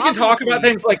 See how we can talk about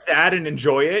things like that and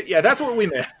enjoy it? Yeah, that's what we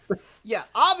meant. Yeah,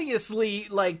 obviously,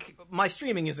 like, my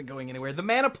streaming isn't going anywhere. The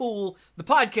Mana Pool, the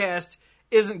podcast,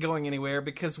 isn't going anywhere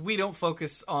because we don't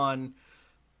focus on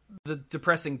the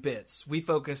depressing bits. We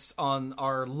focus on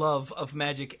our love of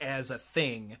Magic as a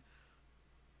thing.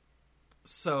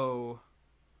 So,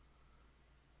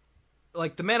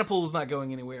 like, the Mana Pool is not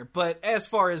going anywhere. But as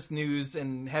far as news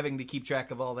and having to keep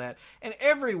track of all that, and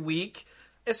every week,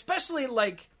 especially,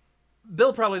 like...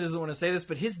 Bill probably doesn't want to say this,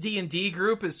 but his D&D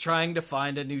group is trying to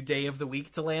find a new day of the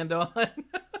week to land on.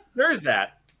 There's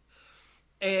that.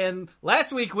 And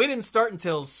last week, we didn't start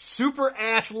until super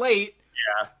ass late.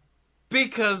 Yeah.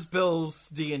 Because Bill's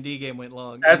D&D game went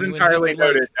long. As entirely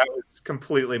noted, that was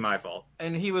completely my fault.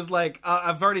 And he was like,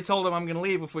 I've already told him I'm going to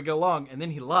leave if we go long. And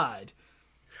then he lied.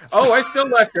 Oh, I still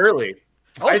left early.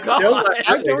 I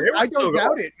don't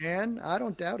doubt it, man. I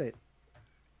don't doubt it.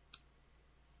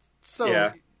 So...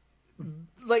 Yeah.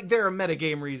 Like, there are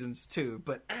metagame reasons, too,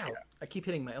 but I keep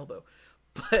hitting my elbow.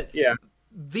 But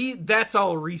that's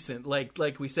all recent.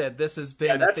 Like we said, this has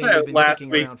been a thing we've been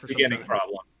kicking around for some time.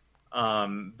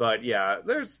 Problem. But yeah,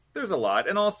 there's a lot.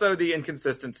 And also the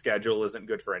inconsistent schedule isn't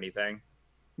good for anything.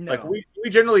 No. Like, we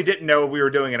generally didn't know if we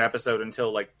were doing an episode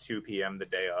until, like, 2 p.m. the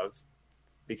day of,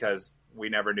 because we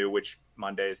never knew which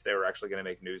Mondays they were actually going to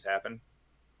make news happen.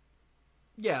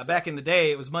 Yeah, so. Back in the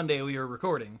day, it was Monday we were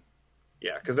recording.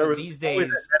 Yeah, because there was these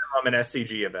days an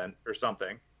SCG event or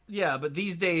something. Yeah, but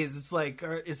these days it's like,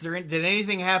 did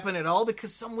anything happen at all?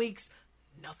 Because some weeks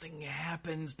nothing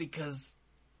happens because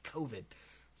COVID.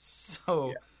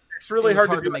 So it's really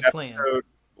hard to make plans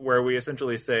where we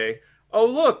essentially say, "Oh,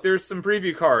 look, there's some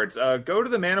preview cards. Go to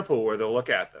the Mana Pool where they'll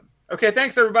look at them." Okay,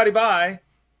 thanks everybody. Bye.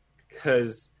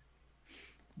 Because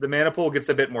the Mana Pool gets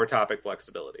a bit more topic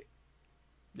flexibility.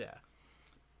 Yeah,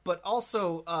 but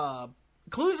also.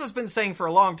 Clues has been saying for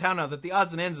a long time now that the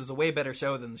Odds and Ends is a way better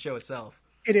show than the show itself.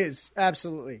 It is,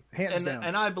 absolutely. Hands down.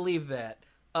 And I believe that.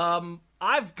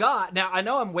 I've got... Now, I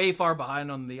know I'm way far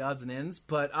behind on the Odds and Ends,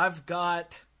 but I've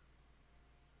got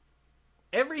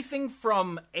everything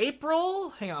from April...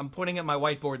 Hang on, I'm pointing at my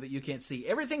whiteboard that you can't see.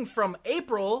 Everything from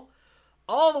April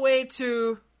all the way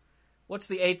to... What's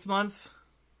the 8th month?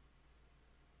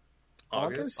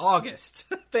 August.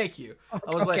 Thank you.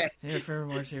 I was like,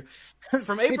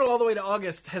 from April all the way to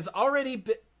August has already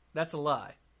been... That's a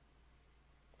lie.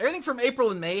 Everything from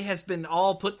April and May has been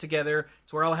all put together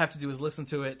to where all I have to do is listen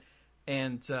to it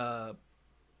and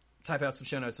type out some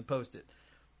show notes and post it.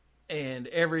 And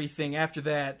everything after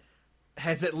that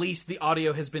has at least the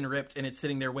audio has been ripped and it's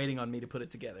sitting there waiting on me to put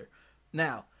it together.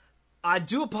 Now, I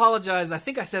do apologize. I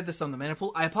think I said this on the Mana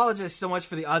Pool. I apologize so much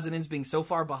for the Odds and Ends being so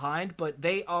far behind, but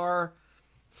they are...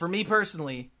 For me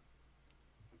personally,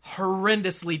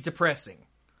 horrendously depressing.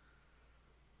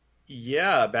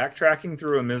 Yeah, backtracking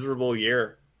through a miserable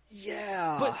year.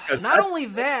 Yeah. But not only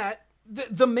that,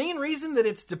 the main reason that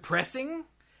it's depressing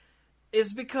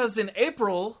is because in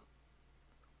April,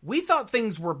 we thought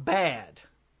things were bad.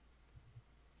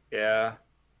 Yeah.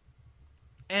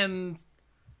 And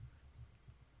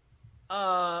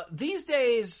these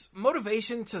days,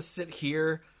 motivation to sit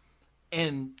here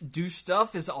and do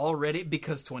stuff is already,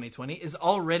 because 2020 is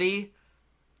already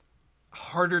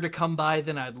harder to come by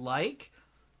than I'd like.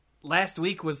 Last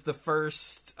week was the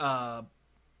first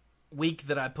week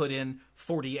that I put in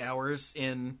 40 hours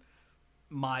in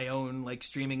my own like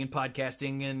streaming and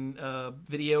podcasting and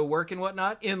video work and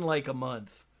whatnot in like a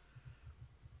month,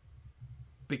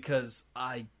 because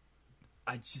I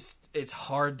just, it's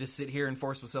hard to sit here and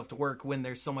force myself to work when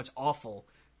there's so much awful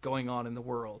going on in the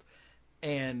world.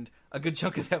 And a good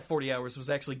chunk of that 40 hours was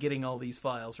actually getting all these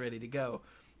files ready to go,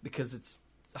 because it's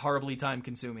horribly time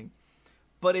consuming.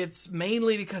 But it's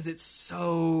mainly because it's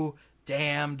so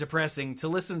damn depressing to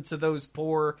listen to those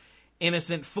poor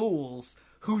innocent fools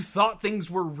who thought things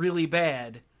were really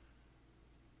bad.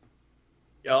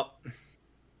 Yep.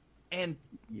 And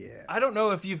Yeah. I don't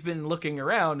know if you've been looking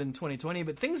around in 2020,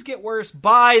 but things get worse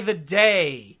by the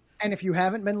day. And if you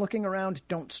haven't been looking around,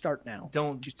 don't start now.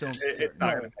 Don't It's start. not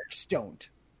No, gonna just don't.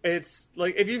 It's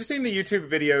like, if you've seen the YouTube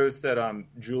videos that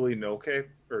Julie Nolke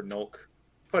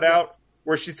put out,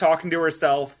 where she's talking to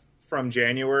herself from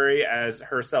January as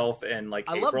herself in like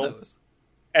I April. love those.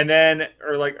 And then,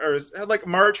 or like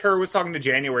March her was talking to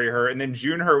January her, and then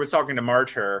June her was talking to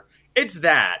March her. It's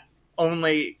that,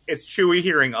 only it's Chewie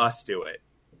hearing us do it.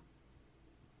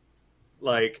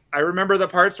 Like, I remember the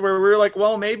parts where we were like,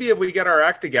 well, maybe if we get our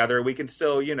act together, we can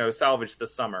still, salvage the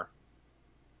summer.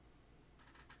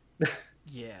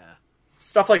 Yeah.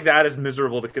 Stuff like that is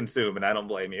miserable to consume, and I don't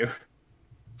blame you.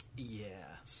 Yeah.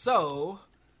 So,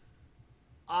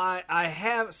 I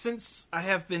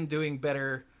have been doing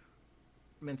better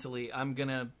mentally. I'm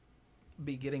gonna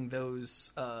be getting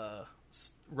those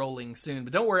rolling soon.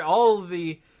 But don't worry, all of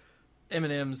the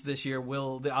M&Ms this year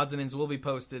the odds and ends will be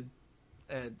posted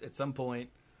at some point.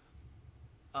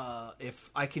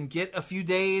 If I can get a few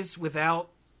days without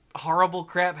horrible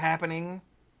crap happening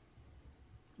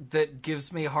that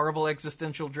gives me horrible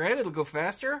existential dread, it'll go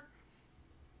faster.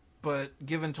 But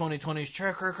given 2020's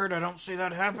track record, I don't see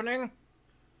that happening.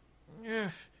 Yeah.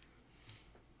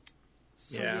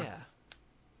 So, yeah.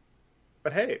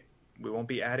 But hey, we won't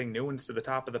be adding new ones to the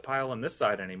top of the pile on this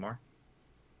side anymore.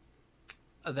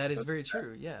 That is very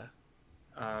true, yeah.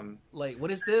 Like, what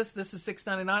is this? This is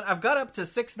 $6.99. I've got up to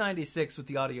 $6.96 with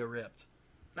the audio ripped.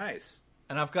 Nice.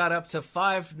 And I've got up to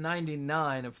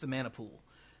 $5.99 of the mana pool.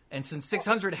 And since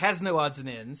 600 has no odds and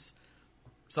ends,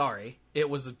 sorry, it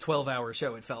was a 12-hour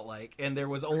show, it felt like. And there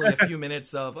was only a few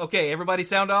minutes of, okay, everybody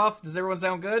sound off? Does everyone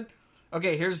sound good?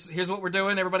 Okay, here's what we're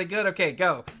doing. Everybody good? Okay,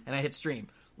 go. And I hit stream.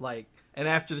 And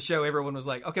after the show, everyone was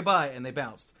like, okay, bye. And they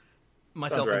bounced.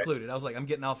 Myself included. I was like, I'm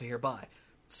getting off of here, bye.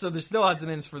 So there's no odds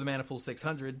and ends for the mana pool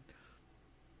 600.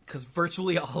 Because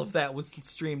virtually all of that was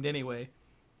streamed anyway.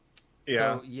 Yeah.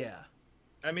 So, yeah.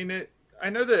 I mean, I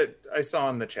know that I saw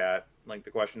in the chat, like,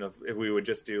 the question of if we would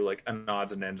just do, like, an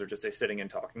odds and ends or just a sitting and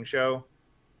talking show.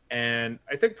 And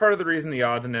I think part of the reason the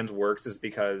odds and ends works is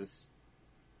because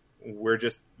we're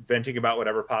just venting about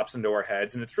whatever pops into our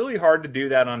heads. And it's really hard to do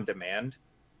that on demand.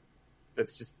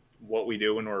 That's just what we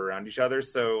do when we're around each other.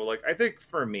 So, like, I think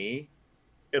for me,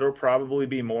 it'll probably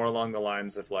be more along the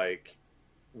lines of, like,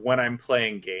 when I'm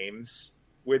playing games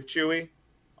with Chewie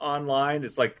online,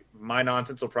 it's like my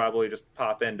nonsense will probably just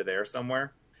pop into there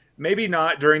somewhere. Maybe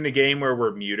not during the game where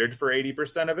we're muted for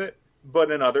 80% of it,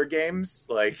 but in other games,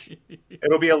 like,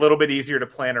 it'll be a little bit easier to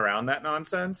plan around that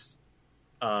nonsense.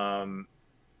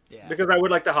 Yeah. Because I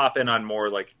would like to hop in on more,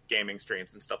 like, gaming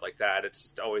streams and stuff like that. It's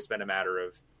just always been a matter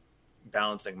of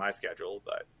balancing my schedule,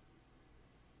 but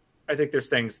I think there's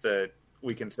things that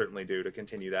we can certainly do to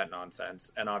continue that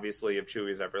nonsense. And obviously, if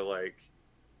Chewie's ever like,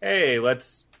 hey,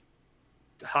 let's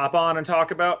hop on and talk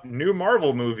about new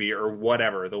Marvel movie or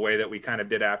whatever, the way that we kind of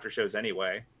did after shows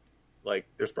anyway, like,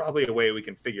 there's probably a way we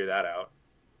can figure that out.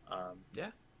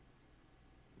 Yeah.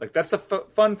 Like, that's the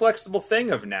fun, flexible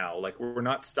thing of now. Like, we're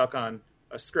not stuck on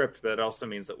a script, but it also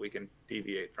means that we can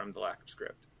deviate from the lack of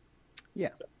script. Yeah.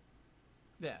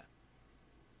 Yeah.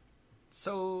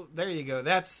 So there you go.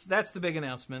 That's the big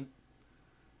announcement.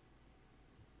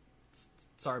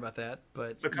 Sorry about that,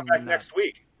 but So come back next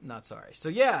week. Not sorry. So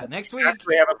yeah, next week.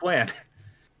 We have a plan.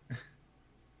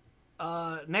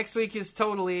 Next week is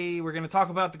totally, we're going to talk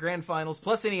about the grand finals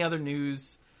plus any other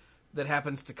news that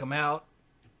happens to come out,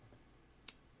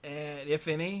 and if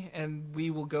any, and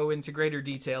we will go into greater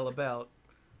detail about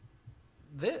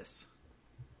this.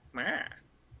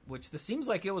 Which this seems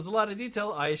like it was a lot of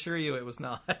detail. I assure you it was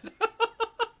not.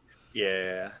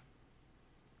 Yeah.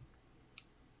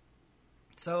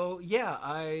 So, yeah,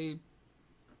 I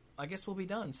guess we'll be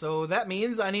done. So that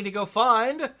means I need to go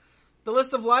find The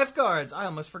list of lifeguards. I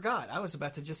almost forgot. I was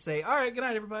about to just say, all right, good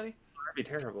night, everybody. That'd be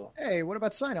terrible. Hey, what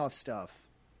about sign-off stuff?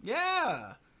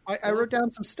 Yeah. I wrote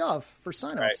down some stuff for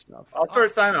sign-off stuff. I'll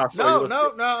start sign-off. No.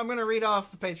 I'm going to read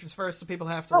off the patrons first, so people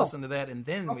have to listen to that, and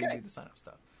then we do the sign-off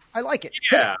stuff. I like it.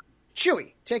 Yeah.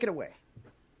 Chewy, take it away.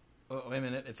 Oh, wait a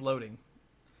minute. It's loading.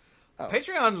 Oh.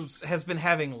 Patreon has been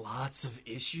having lots of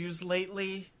issues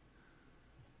lately.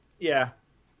 Yeah,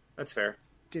 that's fair.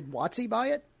 Did Watsy buy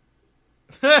it?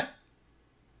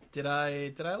 Did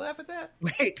I laugh at that?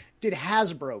 Wait, did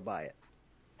Hasbro buy it?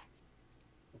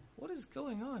 What is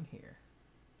going on here?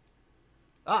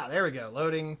 Ah, there we go.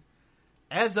 Loading.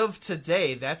 As of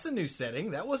today. That's a new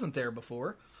setting. That wasn't there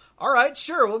before. All right,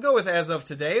 sure. We'll go with as of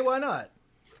today. Why not?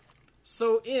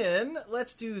 So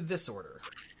let's do this order,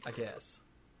 I guess.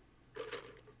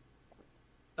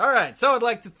 All right. So I'd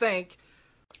like to thank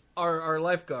our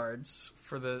lifeguards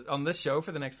on this show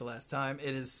for the next to last time.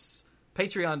 It is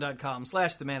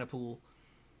patreon.com/themanapool.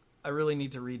 I really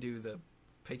need to redo the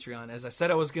Patreon, as I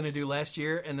said I was going to do last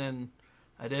year, and then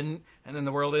I didn't, and then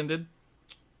the world ended.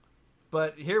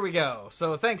 But here we go.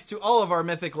 So thanks to all of our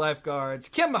mythic lifeguards: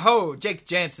 Kim Ho, Jake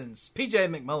Jansons, PJ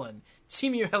McMullen,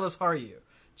 Timu Hellas Haryu,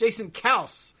 Jason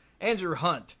Kaus, Andrew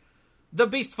Hunt, the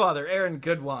Beastfather, Aaron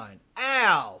Goodwine,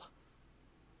 Al.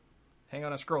 Hang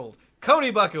on, I scrolled.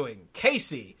 Cody Buckowing,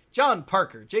 Casey, John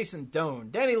Parker, Jason Doan,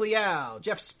 Danny Liao,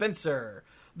 Jeff Spencer,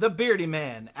 The Beardy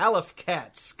Man, Aleph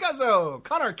Cat, Scuzzo,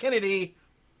 Connor Kennedy,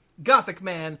 Gothic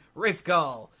Man, Rafe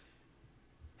Gall,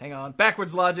 hang on,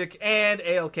 Backwards Logic, and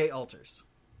ALK Alters.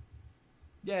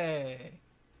 Yay.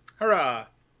 Hurrah.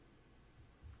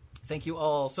 Thank you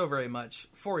all so very much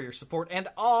for your support and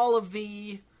all of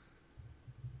the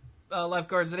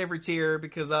lifeguards at every tier,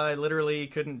 because I literally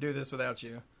couldn't do this without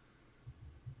you.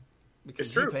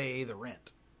 Because you pay the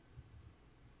rent.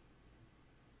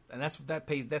 And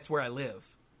that's where I live.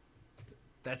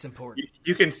 That's important.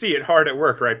 You can see it hard at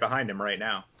work right behind him right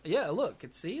now. Yeah, look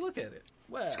at it.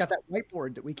 Wow. It's got that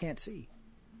whiteboard that we can't see.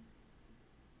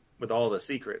 With all the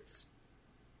secrets.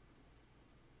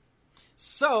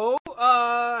 So,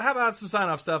 how about some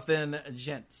sign-off stuff then,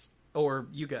 gents? Or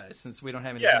you guys, since we don't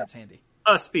have any gents handy.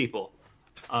 Us people.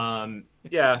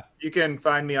 Yeah, you can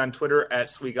find me on Twitter at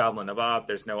SweetGoblinAbob.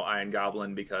 There's no Iron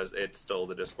Goblin because it stole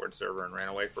the Discord server and ran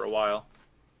away for a while.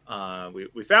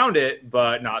 We found it,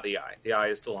 but not the eye. The eye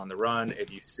is still on the run.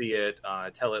 If you see it,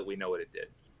 tell it we know what it did.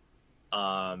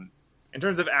 In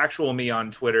terms of actual me on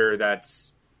Twitter,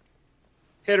 that's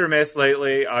hit or miss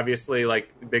lately. Obviously,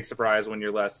 like, big surprise when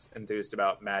you're less enthused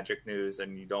about Magic news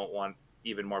and you don't want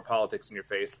even more politics in your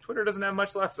face. Twitter doesn't have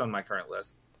much left on my current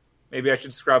list. Maybe I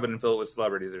should scrub it and fill it with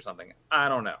celebrities or something. I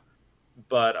don't know.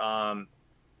 But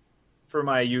for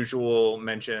my usual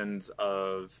mentions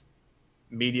of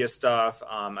media stuff,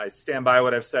 I stand by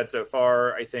what I've said so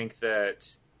far. I think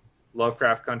that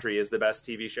Lovecraft Country is the best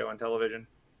TV show on television.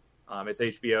 It's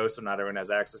HBO, so not everyone has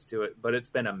access to it. But it's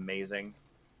been amazing.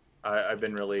 I've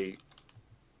been really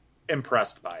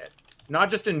impressed by it. Not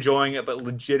just enjoying it, but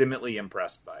legitimately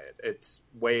impressed by it. It's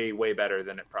way, way better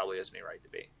than it probably has any right to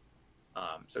be.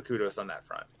 So kudos on that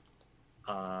front.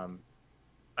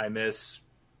 I miss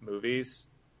movies.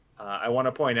 I want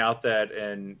to point out that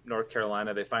in North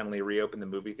Carolina, they finally reopened the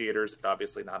movie theaters, but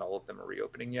obviously not all of them are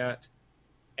reopening yet.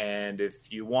 And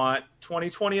if you want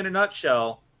 2020 in a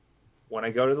nutshell, when I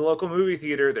go to the local movie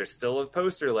theater, there's still a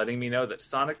poster letting me know that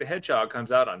Sonic the Hedgehog comes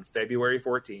out on February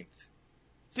 14th.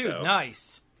 Dude, so,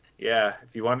 nice. Yeah,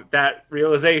 if you want that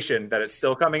realization that it's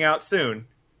still coming out soon.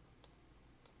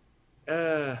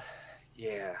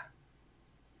 Yeah.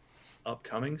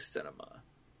 Upcoming cinema.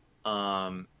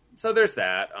 So there's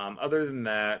that. Other than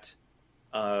that,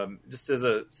 just as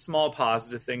a small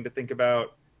positive thing to think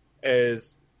about,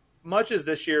 as much as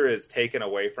this year is taken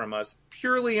away from us,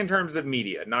 purely in terms of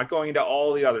media, not going into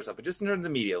all the other stuff, but just in terms of the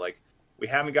media, like, we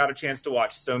haven't got a chance to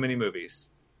watch so many movies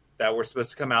that were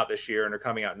supposed to come out this year and are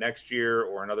coming out next year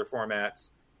or in other formats.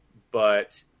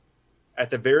 But at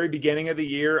the very beginning of the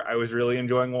year, I was really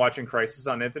enjoying watching Crisis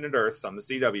on Infinite Earths on the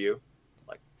CW.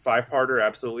 Like, 5-parter,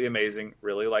 absolutely amazing.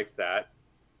 Really liked that.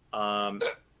 I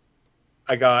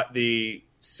got the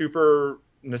super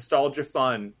nostalgia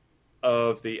fun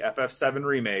of the FF7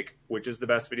 remake, which is the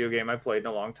best video game I've played in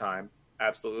a long time.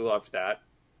 Absolutely loved that.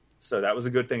 So that was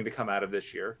a good thing to come out of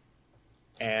this year.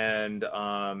 And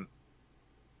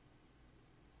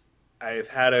I've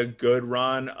had a good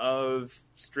run of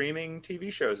streaming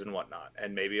TV shows and whatnot,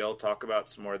 and maybe I'll talk about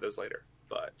some more of those later.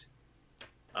 But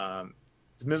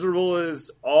as miserable as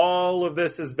all of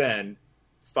this has been,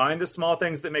 find the small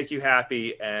things that make you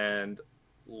happy and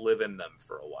live in them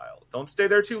for a while. Don't stay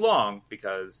there too long,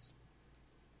 because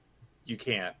you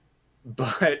can't.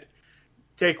 But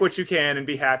take what you can and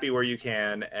be happy where you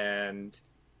can, and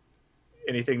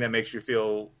anything that makes you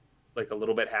feel like a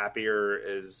little bit happier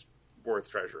is worth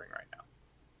treasuring right now.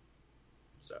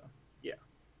 So, yeah.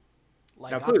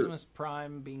 Like now, Optimus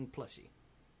Prime being plushy.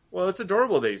 Well, it's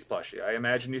adorable that he's plushy. I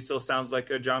imagine he still sounds like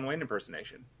a John Wayne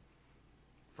impersonation.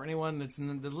 For anyone that's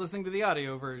listening to the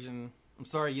audio version, I'm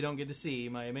sorry you don't get to see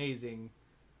my amazing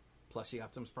plushy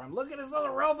Optimus Prime. Look at his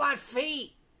little robot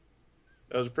feet!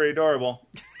 Those are pretty adorable.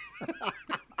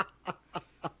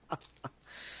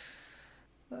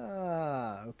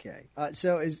 Okay.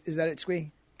 So is that it,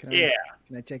 Squee? Can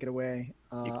I take it away?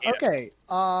 Okay.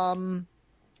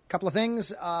 Couple of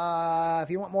things. If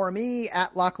you want more of me,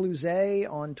 at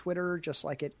Locluze on Twitter, just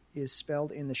like it is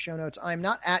spelled in the show notes. I'm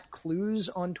not at Clues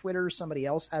on Twitter. Somebody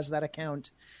else has that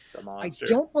account. I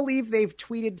don't believe they've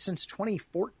tweeted since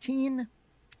 2014.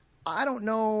 I don't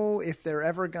know if they're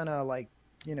ever gonna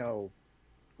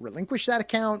relinquish that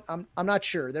account. I'm not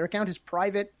sure. Their account is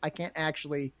private. I can't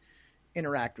actually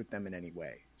interact with them in any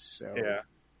way. So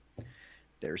yeah,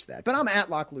 there's that. But I'm at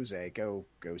Locluze. Go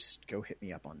hit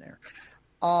me up on there.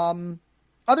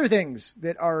 Other things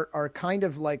that are kind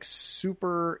of like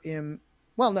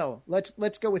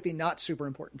let's go with the not super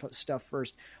important stuff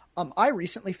first. I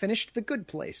recently finished The Good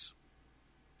Place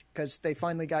because they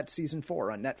finally got season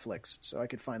 4 on Netflix, so I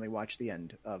could finally watch the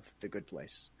end of The Good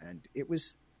Place, and it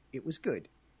was good.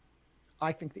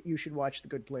 I think that you should watch The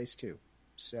Good Place too.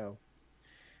 So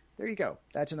there you go.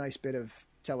 That's a nice bit of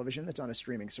television that's on a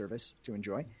streaming service to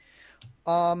enjoy.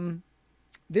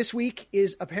 This week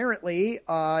is apparently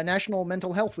National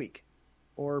Mental Health Week,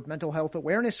 or Mental Health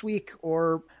Awareness Week,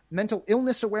 or Mental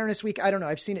Illness Awareness Week. I don't know.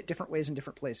 I've seen it different ways in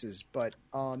different places, but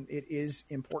it is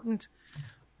important.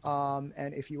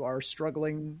 And if you are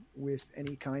struggling with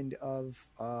any kind of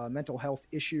mental health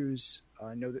issues,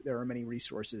 know that there are many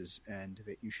resources and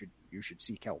that you should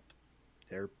seek help.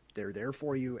 They're there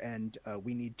for you, and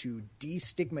we need to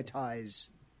destigmatize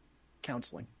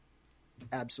counseling.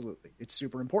 Absolutely. It's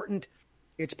super important.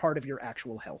 It's part of your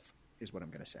actual health, is what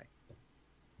I'm going to say.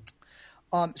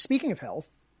 Speaking of health,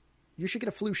 you should get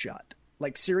a flu shot.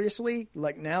 Like, seriously,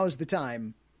 like, now is the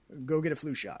time. Go get a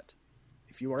flu shot.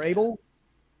 If you are able,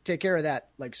 take care of that,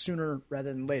 like, sooner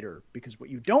rather than later, because what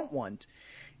you don't want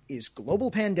is global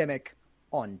pandemic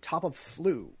on top of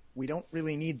flu. We don't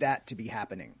really need that to be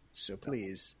happening. So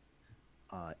please,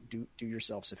 do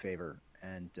yourselves a favor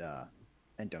and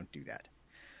don't do that.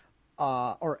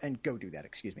 And go do that,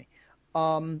 excuse me.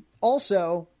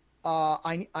 Also,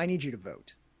 I need you to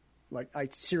vote. Like, I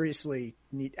seriously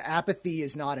need, apathy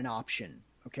is not an option.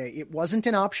 Okay. It wasn't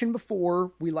an option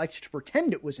before. We liked to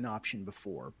pretend it was an option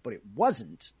before, but it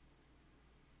wasn't.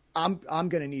 I'm going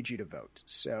to need you to vote.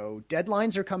 So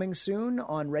deadlines are coming soon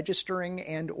on registering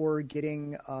and or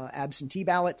getting absentee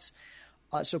ballots.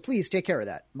 So please take care of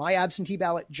that. My absentee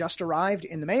ballot just arrived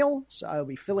in the mail, so I'll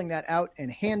be filling that out and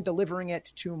hand delivering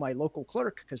it to my local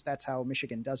clerk, because that's how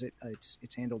Michigan does it.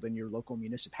 It's handled in your local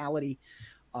municipality.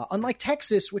 Unlike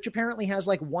Texas, which apparently has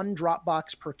like one drop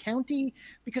box per county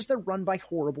because they're run by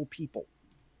horrible people.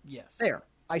 Yes. There,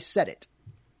 I said it.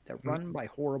 They're run by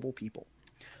horrible people.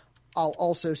 I'll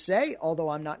also say, although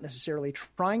I'm not necessarily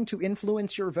trying to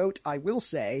influence your vote, I will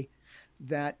say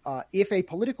that if a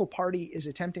political party is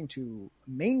attempting to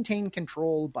maintain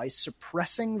control by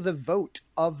suppressing the vote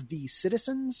of the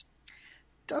citizens,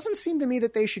 it doesn't seem to me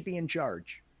that they should be in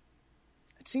charge.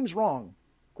 It seems wrong,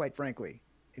 quite frankly.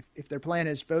 If their plan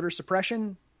is voter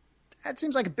suppression, that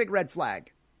seems like a big red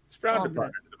flag. It's frowned upon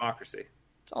in democracy.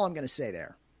 That's all I'm going to say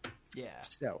there. Yeah.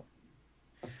 So,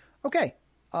 okay.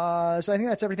 So I think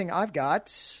that's everything I've got.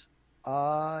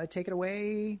 Take it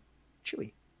away,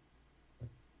 Chewy.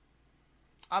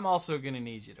 I'm also going to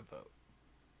need you to vote.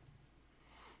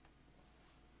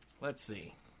 Let's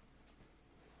see.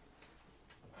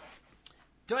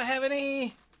 Do I have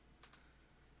any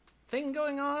thing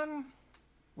going on?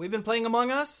 We've been playing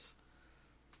Among Us.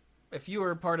 If you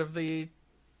are part of the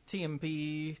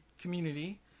TMP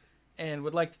community and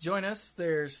would like to join us,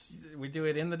 we do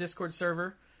it in the Discord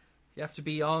server. You have to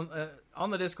be on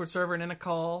the Discord server and in a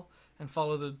call and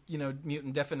follow the mute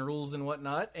and deafen rules and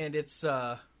whatnot. And it's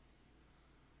a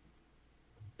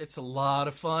lot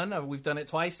of fun. We've done it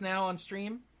twice now on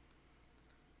stream.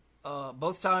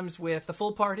 Both times with the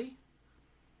full party,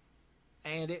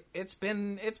 and it's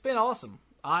been awesome.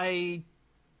 I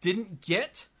didn't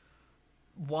get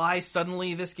why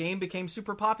suddenly this game became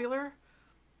super popular,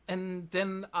 and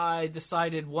then I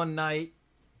decided one night,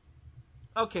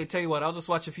 okay, tell you what, I'll just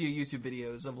watch a few YouTube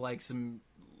videos of like some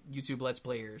YouTube Let's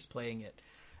Players playing it,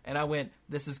 and I went,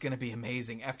 this is going to be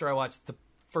amazing. After I watched the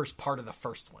first part of the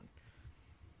first one,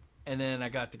 And then I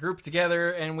got the group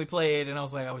together and we played, and I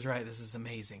was like, I was right, this is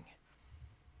amazing.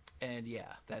 And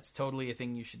yeah, that's totally a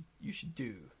thing you should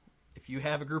do. If you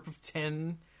have a group of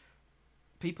 10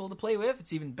 people to play with,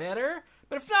 it's even better.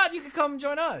 But if not, you can come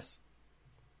join us.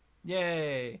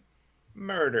 Yay.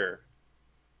 Murder.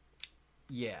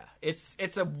 Yeah,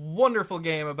 it's a wonderful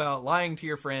game about lying to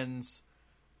your friends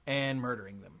and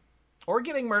murdering them. Or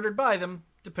getting murdered by them,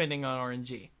 depending on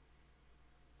RNG.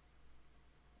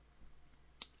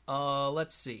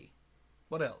 Let's see.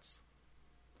 What else?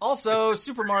 Also,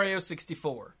 Super Mario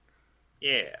 64.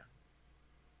 Yeah.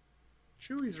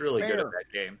 Chewy's really good at that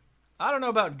game. I don't know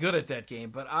about good at that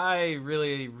game, but I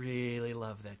really, really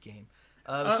love that game.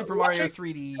 The Super Mario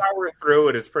 3D. Power through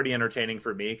it is pretty entertaining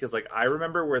for me because, like, I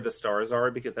remember where the stars are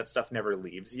because that stuff never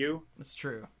leaves you. That's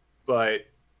true. But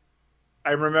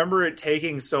I remember it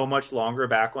taking so much longer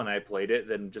back when I played it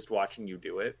than just watching you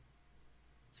do it.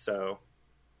 So,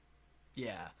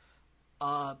 yeah.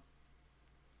 I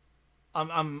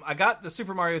got the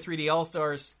Super Mario 3D All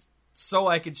Stars so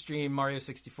I could stream Mario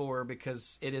 64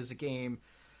 because it is a game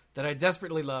that I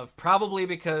desperately love. Probably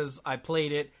because I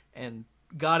played it and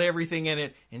got everything in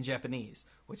it in Japanese,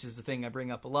 which is the thing I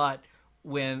bring up a lot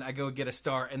when I go get a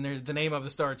star and there's the name of the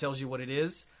star tells you what it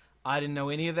is. I didn't know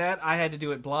any of that. I had to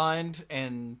do it blind,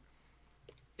 and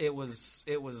it was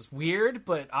weird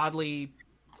but oddly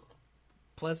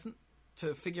pleasant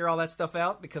to figure all that stuff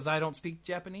out because I don't speak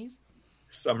Japanese.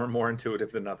 Some are more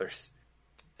intuitive than others.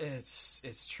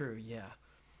 It's true, yeah.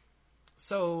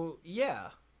 So, yeah.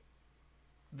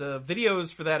 The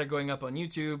videos for that are going up on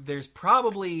YouTube. There's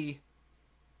probably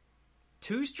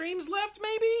 2 streams left,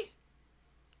 maybe?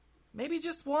 Maybe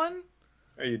just 1?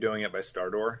 Are you doing it by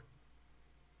Stardoor?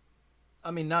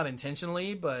 I mean, not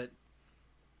intentionally, but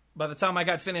by the time I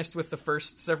got finished with the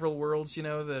first several worlds,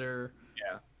 that are...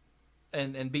 Yeah.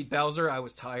 And beat Bowser, I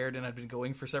was tired and I'd been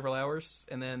going for several hours.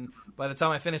 And then by the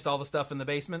time I finished all the stuff in the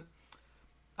basement,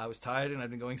 I was tired and I'd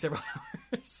been going several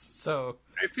hours. So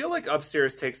I feel like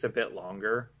upstairs takes a bit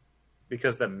longer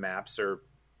because the maps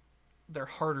they're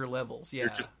harder levels.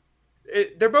 Yeah.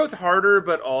 They're both harder,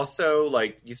 but also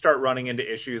like you start running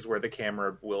into issues where the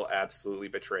camera will absolutely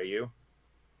betray you.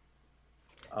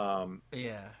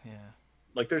 Yeah.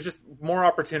 Like, there's just more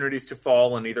opportunities to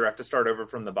fall and either have to start over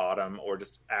from the bottom or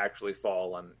just actually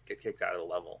fall and get kicked out of the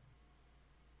level.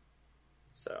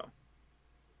 So.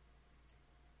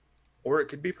 Or it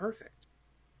could be perfect.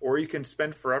 Or you can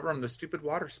spend forever on the stupid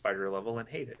water spider level and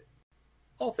hate it.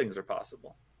 All things are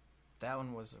possible. That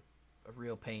one was a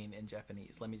real pain in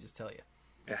Japanese, let me just tell you.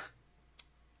 Yeah.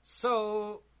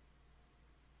 So...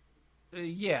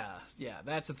 yeah,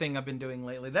 that's the thing I've been doing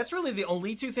lately. That's really the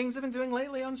only 2 things I've been doing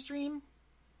lately on stream.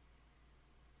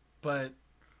 But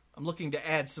I'm looking to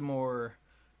add some more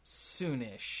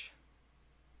soonish.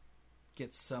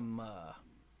 Get some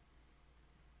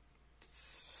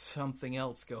something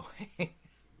else going.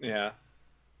 Yeah.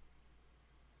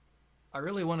 I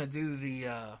really want to do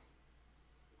the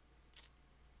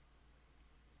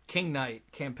King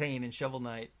Knight campaign in Shovel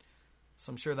Knight.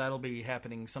 So I'm sure that'll be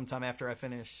happening sometime after I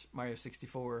finish Mario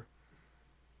 64.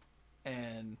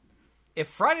 And if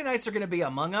Friday nights are going to be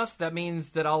Among Us, that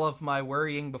means that all of my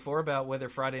worrying before about whether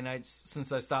Friday nights,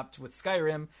 since I stopped with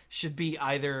Skyrim, should be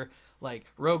either like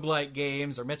roguelike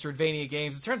games or Metroidvania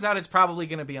games. It turns out it's probably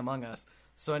going to be Among Us.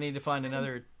 So I need to find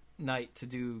another night to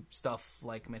do stuff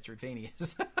like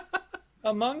Metroidvanias.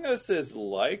 Among Us is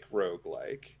like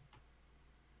roguelike.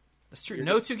 That's true.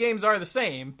 No 2 games are the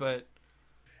same, but...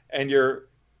 And you're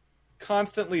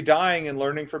constantly dying and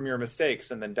learning from your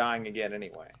mistakes and then dying again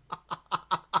anyway.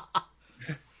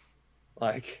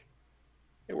 Like,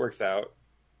 it works out.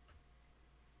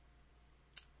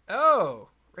 Oh,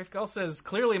 Rafe Gull says,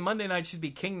 clearly Monday night should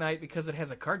be King Night because it has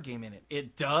a card game in it.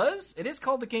 It does? It is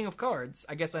called the King of Cards.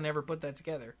 I guess I never put that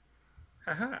together.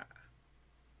 Haha.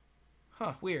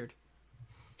 Huh, weird.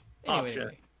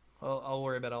 Anyway, I'll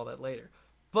worry about all that later.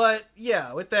 But,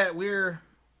 yeah, with that, we're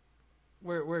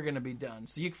going to be done.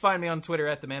 So you can find me on Twitter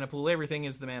at the Manapool. Everything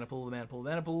is the Manapool, the Manapool, the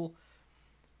Manapool.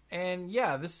 And,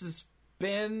 yeah, this has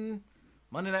been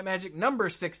Monday Night Magic number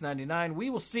 699. We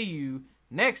will see you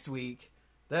next week.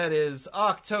 That is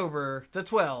October the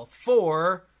 12th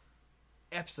for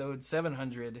episode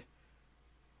 700,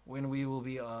 when we will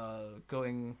be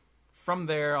going from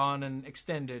there on an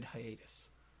extended hiatus.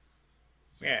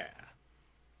 Yeah.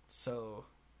 So,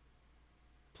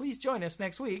 please join us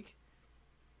next week.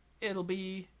 It'll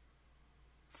be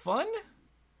fun,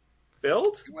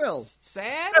 Filled? Well,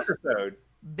 sad, Episode.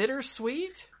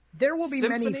 bittersweet. there will be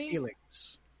Symphony? many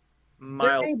feelings. There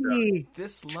Milestone. may be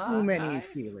This too many live?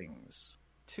 feelings.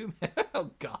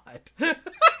 Oh God.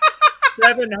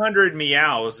 700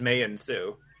 meows may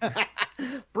ensue.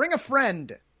 Bring a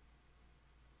friend.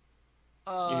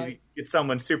 You get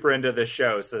someone super into this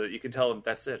show so that you can tell them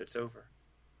that's it, it's over.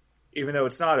 Even though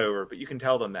it's not over, but you can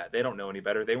tell them that. They don't know any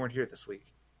better. They weren't here this week.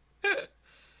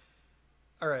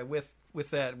 All right, with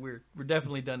that, we're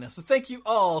definitely done now. So thank you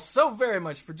all so very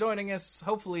much for joining us.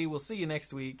 Hopefully we'll see you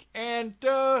next week. And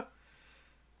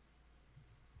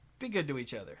be good to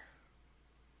each other.